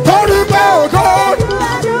 torí pé òdòdó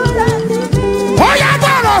àdúrà tí mi. ó yá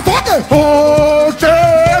bọ̀rọ̀ sókè. ó ṣe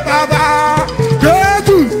bàbá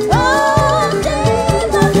Jésù.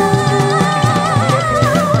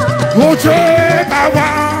 ó ṣe bàbá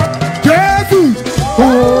Jésù. ó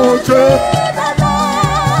ṣe bàbá.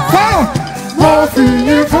 mo fi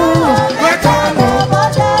yín fún ẹ̀ka lọ.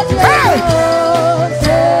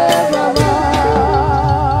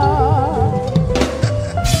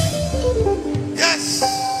 Yes.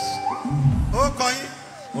 Ó kọ yín.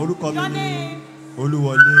 Orúkọ mi ni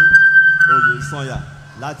Olúwọlé Oyèsànyà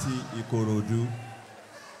láti Ìkòròdú.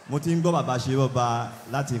 Mo ti ń gbọ́ BabaSebioba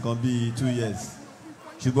láti nǹkan bíi 2 years.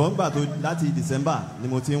 Ṣùgbọ́n nígbà tó láti December ni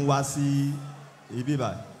mo ti ń wá sí ibi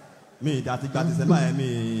báyìí. Mi àti gba December yẹn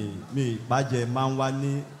mi ìbàjẹ́ máa ń wá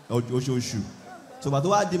ní oṣooṣù. Ṣùgbọ́n tó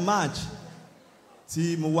wá di March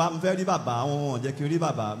tí mo wá fẹ́ rí bàbá àwọn ọ̀jẹ̀ kí n rí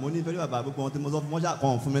bàbá mo ní fẹ́ rí bàbá gbogbo wọn tí mo sọ fún wọn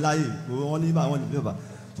ṣàkàn fún mi láàyè wọn ní bàbá wọn ní bàbá.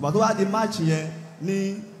 Ṣùgbọ́n tó wá di March yẹn ní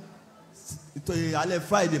alẹ́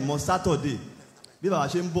Friday mọ́ Saturday bí bàbá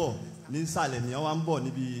ṣe ń bọ̀ ní ìsàlẹ̀ ni wọ́n wá ń bọ̀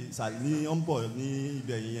níbi ìsàlẹ̀ ní wọ́n ń bọ̀ ní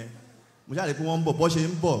ibẹ̀ yẹn mo ṣáà rí pé wọ́n ń bọ̀ bọ́ ṣe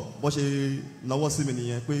ń bọ̀ bọ́ ṣe náwó sí mi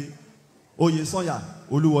nìyẹn pé Oyèsànyà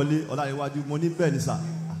Olúwọlé Ọláléwájú mo ní bẹ́ẹ̀ ni sà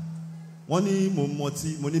wọ́n ní mo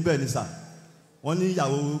mọtí mo ní bẹ́ẹ̀ ni sà wọ́n ní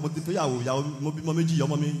ìyàwó mo ti fẹ́ ìyàwó mo bímọ méjì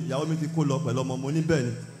ìyàwó mi ti kó lọ pẹ̀lú ọmọ mo ní bẹ́ẹ̀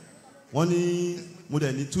ni wọ́n ní mo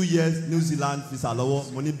dẹ̀ ní 2 years New Zealand visa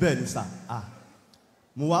lọ́wọ́ mo ní bẹ́ẹ̀ ni sà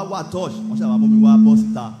mo wá wà touch wọ́n ṣàwá mú mi wá bọ́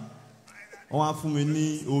síta wọ́n wá fún mi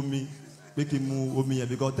ní omi pé kí n mu omi yẹn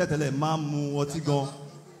because tẹ́tẹ́lẹ̀ máa ń mu ọtí gan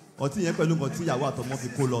ọtí yẹn pẹ̀lú nǹkan tí ìyàwó àtọmọ fi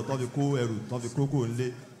kó lọ tó fi kó ẹrù tó fi kó kúrò nílé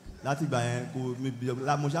láti ìgbà yẹn kò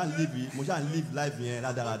mo ṣáà ń live life yẹn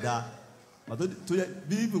rádaràda tó yẹ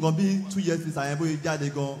bí nǹkan bí 2 years visa yẹn bóyá jáde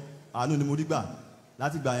gan àánú ni mo rí gbà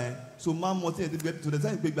láti ìgbà yẹn so máa ń mọ ọtí yẹn tó dẹ̀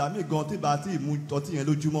sẹ́yìn pé gbà mí gan tí ìbá tí ìmú ọtí yẹn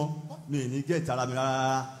lójúmọ́ mi ì ní gẹ̀ẹ́tì ara mi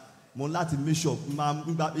rárá mo láti make sure máa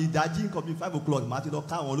gba ìdájí nǹkan bíi 5 o'clock máa ti lọ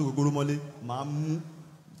ká àwọn olóògbé mọ́lé máa mú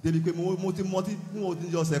débi pé mo ti mọtí fún òtí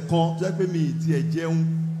ọ̀sẹ̀ kan tó jẹ́ pé mi ì tiẹ̀ jẹun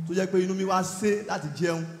tó jẹ́ pé inú mi wá sé láti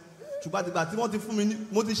jẹun ṣùgbọ́n àtìgbà tí wọ́n ti fún mi ní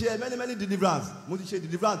mo ti ṣe many deliverance mo ti ṣe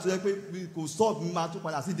deliverance tó jẹ́ pé kò stop mi máa tún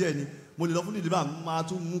padà sí díẹ̀ ni mo lè lọ fún deliverance máa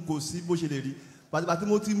tún mú kò sí bó ṣe lè rí àtìgbà tí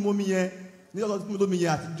mo ti mú mi yẹn ní ọ̀sán tí mo lómi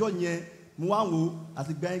yẹn àtijọ́ yẹn mo wá wò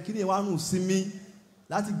àtìgbà yẹn kí ni wàá rùn sí mi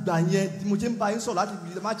láti gbà yẹn tí mo ṣe ń bá yín sọ̀rọ̀ láti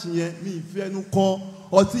gbé máàcì yẹn mi ìfẹ́ ẹnu kan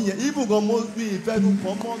ọtí yẹn even gan mo mi ìfẹ́ ẹnu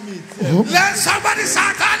kan mọ́ mi tiẹ̀. Let somebody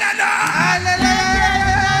shout hallelujah.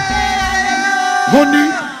 mo ní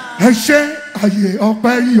ẹ ṣe àyè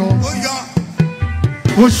ọpẹ́ yọ.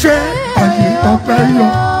 ó ṣe àyè ọpẹ́ yọ.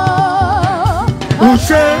 ó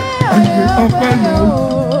ṣe àyè ọpẹ́ yọ.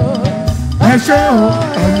 ẹ ṣe o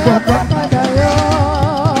àyè ọpẹ́ yọ.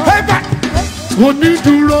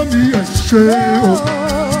 onídùúró mi ẹ ṣe o.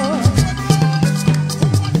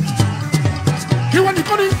 kí wọ́n ní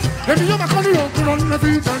kọ́ni èmi yóò máa kọ́ni òkúrọ̀ nínú ẹbí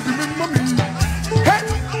ìtàgé mi mọ́ mi.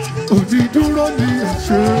 onídùúró mi ẹ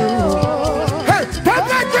ṣe o.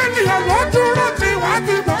 bàbá jẹ́ nìyẹn ló dúró tí wàá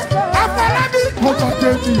ti mọ̀ afọlábí. bàbá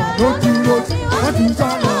jẹ́ nìyẹn ló dúró tí wàá ti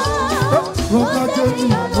sálọ. bàbá jẹ́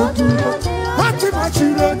nìyẹn ló dúró wàá ti máa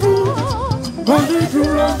ṣìrè dú.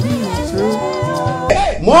 onídùúró mi ẹ ṣe o.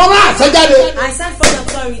 mo rán àṣẹ jáde. I sent for the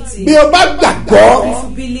authority. bí o bá gbàgbọ́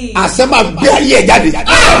àṣẹ máa gbé ayé ẹ̀ jáde.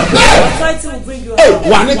 Authority will bring you out.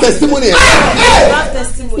 wà á ní testimony ẹ̀. Have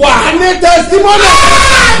testimony. wà á ní testimony.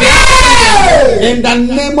 in the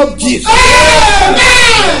name of Jesus.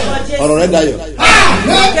 ọ̀rọ̀ rẹ̀ dayọ̀.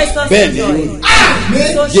 bẹ́ẹ̀ ni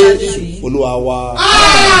Jésù olúwa wa.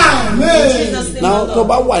 Amen. Now tó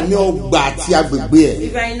bá wà ní ọgbà àti agbègbè ẹ̀.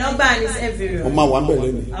 If you are in Ogba and its area, wọ́n máa wà ń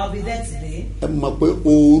bẹ̀rẹ̀ ni. I'll be there today. Ẹ mọ̀ pé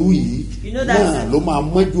ooru yìí You know that náà ló máa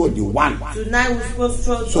mọ́jú ọ̀dì wán. Tonight we're supposed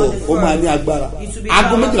to So ó máa ní agbára.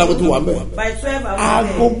 Aago méjìlá mo ti wà ń bẹ̀. By 12 I will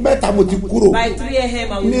Aago mẹ́ta mo ti kúrò. By 3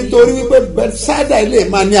 a.m. I will leave. Nítorí wípé Bethsaida ilé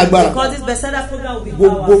máa ní agbára. Because this Bethsaida program will be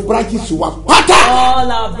Gbogbo powerful. branches wa pátá.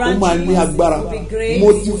 All our Ó branches máa ní agbára. will be great.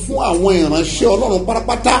 Mo ti fún àwọn ìránṣẹ́ Ọlọ́run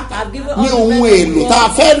pátápátá I've given ní all ohun the men èlò of tá a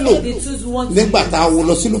God fẹ́ lò the tools we want to nígbà use. tá a wò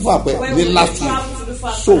lọ sí Lúfàpẹ́ When ní we last travel week. to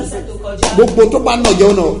Lufapẹ, So lọ́sẹ̀ tó kọjá. gbogbo tó bá náà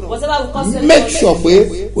jẹun náà Whatever will cost make sure pé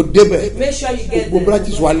o débẹ̀. Make sure you get Gbogbo there.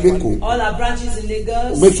 branches wa lẹ́kọ̀ọ́. All our branches in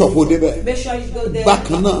Lagos. Make sure kó o débẹ̀. Make sure you go there.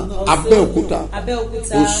 Bákan náà Also, Abẹ́òkúta,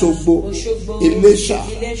 Abẹ́òkúta, Òṣogbo, Òṣogbo, Iléṣà,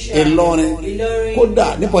 Iléṣà, Ìlọrin, Ìlọrin, kódà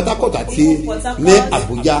ní Port Harcourt àti even Port Harcourt ní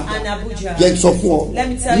Àbújá. and Abuja. Jẹ́ sọ fún ọ Let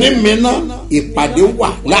me tell ní you. Mínà ìpàdé wà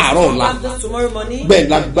láàárọ̀ ọ̀la. Tomorrow morning. Bẹ́ẹ̀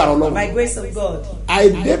lágbára Ọlọ́run. By grace of God.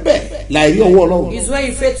 Àìdébẹ̀ láì rí ọwọ́ Ọlọ́run. Is when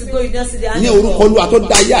you fail to go, you don't see the hand Ní of orúkọ God. Olúwa tó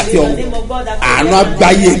dá ayé àti In the ọ̀run. name of God that Àánú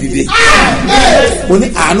àgbáyé ìdìde. Mo ní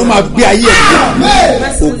àánú máa gbé ayé ìdìde.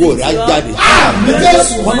 Ògo rẹ̀ á jáde.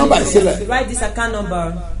 Wọ́n nọ́mbà ìsílẹ̀. Write this account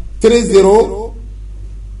number. 30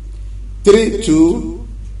 32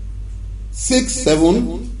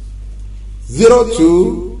 67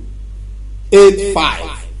 02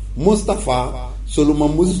 85 Mustapha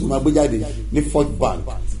Solomon Moses Magbejade ní Fort Bank.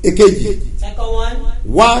 Èkejì Second one.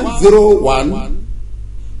 101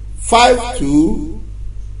 52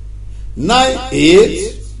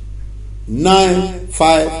 98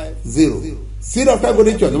 950. Seed of God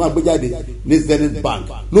Church ní Magbejade ní Zenith Bank.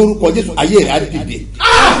 Lórúkọ Jésù ayé rẹ̀ á dìde.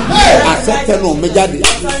 Àṣẹ tẹnu mi jáde.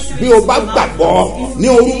 Bí o bá gbàgbọ́ ní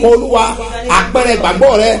orúkọ Olúwa, àpẹẹrẹ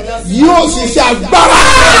ìgbàgbọ́ rẹ yóò ṣiṣẹ́ agbára.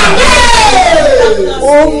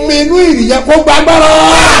 Omi inú ìrìyẹ kó gbàgbára.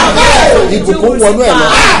 Ìbùkún wọnú ẹ̀ lọ.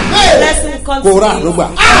 Kó rà àdúgbà.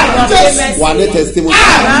 Wà ní testimony.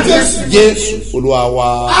 Jésù Olúwa wa.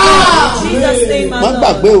 Má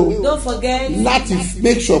gbàgbé o Don't forget láti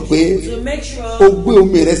make sure pé to make sure o gbé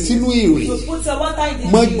omi rẹ sínú ìrì to put your water in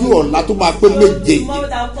the mọ́jú ọ̀la tó máa pé méje. tomorrow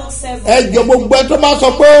that will come 7. Ẹ jọ gbogbo ẹ tó máa sọ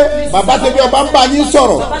pé bàbá tẹ̀bí ọba ń bá yín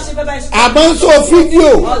sọ̀rọ̀. Àbọ̀ ń sọ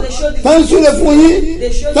fídíò tó ń súre fún yín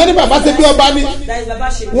tó ní bàbá tẹ̀bí ọba ni.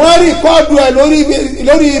 Wọ́n rí kọ́ọ̀dù ẹ̀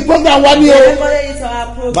lórí program wa ní o.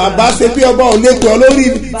 Bàbá tẹ̀bí ọba ò lè pè ọ́ lórí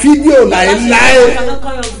fídíò láéláé.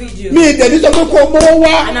 Mi ìdẹ̀bí sọ pé kó o mówó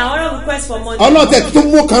wá. Ọlọ́tẹ̀ tó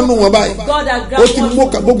mú kan nù wọn báyìí. Ó ti mú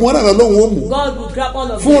kan gbogbo wọn náà lóhùn ó mú.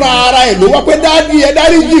 Fúnra ara ẹ̀ ló wá pé dáàdi ẹ̀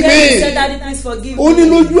dárí jì mí. Ó ní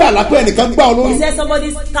lójú àlápẹ́ ẹnìkan gbá ọ lórí.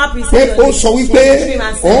 Pé ó sọ wípé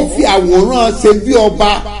òun fi àwòrán ṣe bí ọba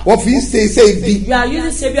wọ́n fi ń ṣe iṣẹ́ ibi.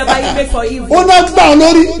 Ó náà gbá ọ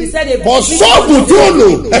lórí. Kò sọ́ọ̀bù tí ó lò.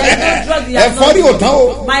 Ẹ̀fọ́rí ò tán o.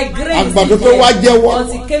 Àgbàdo tó wá jẹ́wọ́.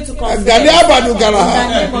 Gàdé àbàdùn gàrà.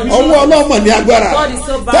 Ọwọ́ ọlọ́mọ ní agbára.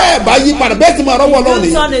 Tẹ́ ẹ̀ bá yí padà bẹ́ẹ̀ tí mo rọ́wọ́ ọlọ́run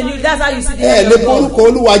nìyí. Ẹ lè borúkọ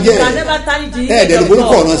Olúwa jẹ́. Ẹ dẹ̀ lè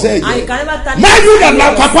borúkọ ọ̀ràn sẹ́yìn. Májú dàgbà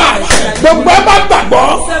pápá. Gbogbo ẹ bá gbàgbọ́.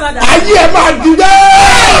 Ayé ẹ máa dìde.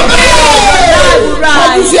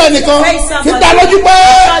 Ọdún sí ẹnìkan. Fi dá lójú pé.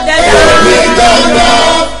 Èmi gbàgbọ́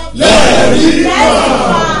lẹ́rìí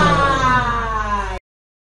kan.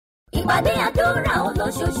 Ìpàdé àdúrà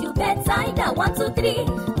olóṣooṣù Bethsaida 123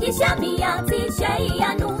 iṣẹ́ mi àti iṣẹ́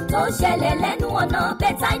ìyanu tó ṣẹlẹ̀ lẹ́nu ọ̀nà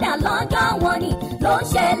Bethsaida lọ́jọ́ wọn ni ló ń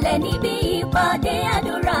ṣẹlẹ̀ níbi ìpàdé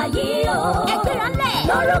àdúrà yìí o. Ẹgbẹ́ránlẹ̀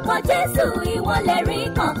lórúkọ Jésù ìwọlẹ̀ rí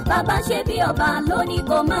kan BabaSebioba lónìí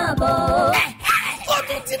kò máa bọ̀. Ó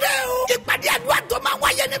tún ti dẹ́ o. Ìpàdé àdúrà tó máa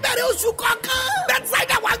wáyé níbẹ̀rẹ̀ oṣù kọ̀ọ̀kan.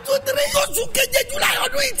 Bethsaida 123 oṣù keje July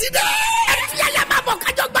ọdún yìí ti dẹ́. Ẹ̀fí ayé máa bọ̀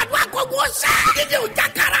kájọ gbàdúrà kọ́gbọ́n ọ̀sẹ̀. Dídé ọjà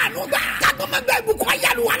kára àánú gbà. Kágbọ́mọgbà ìbùkún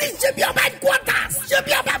ayélujára ní Sebioba headquarters.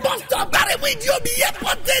 Sebioba bus stop bẹ̀rẹ̀ mú ìdí omi yẹ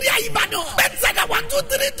pọ́ńtẹ́rì Ìbàdàn. Bethsaida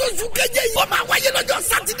 123 tó oṣù keje yìí. Ó máa wáyé lọ́jọ́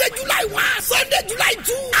Sátidé July 1, Sunday July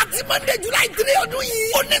 2 àti Monday July 3 ọdún yìí.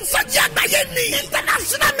 Onísọjí àgbáyé ni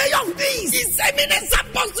International Mayor of Peace. Ìsẹ̀mínẹ́sà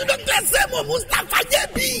Pọ́sùlù Kẹsẹ̀mù Mustapha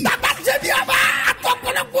Jẹ́bi. BabaSebioba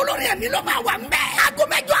àtọ́kọ̀lọ́kọ̀ olórin ẹ̀mí ló máa wà ń bẹ̀. Aago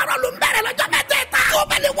mẹ́jọ àárọ̀ ló ń bẹ̀rẹ̀ lọ́jọ́ mẹ́tẹ̀ẹ̀ta. Tó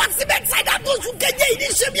bá lè wá sí Bethsaida tó oṣù keje yìí ní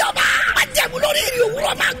Sebioba. Májẹ̀mú lórí ìrì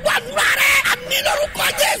òwúrọ̀ máa gbàdúrà rẹ̀. Àmín lórúkọ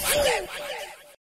Jésù.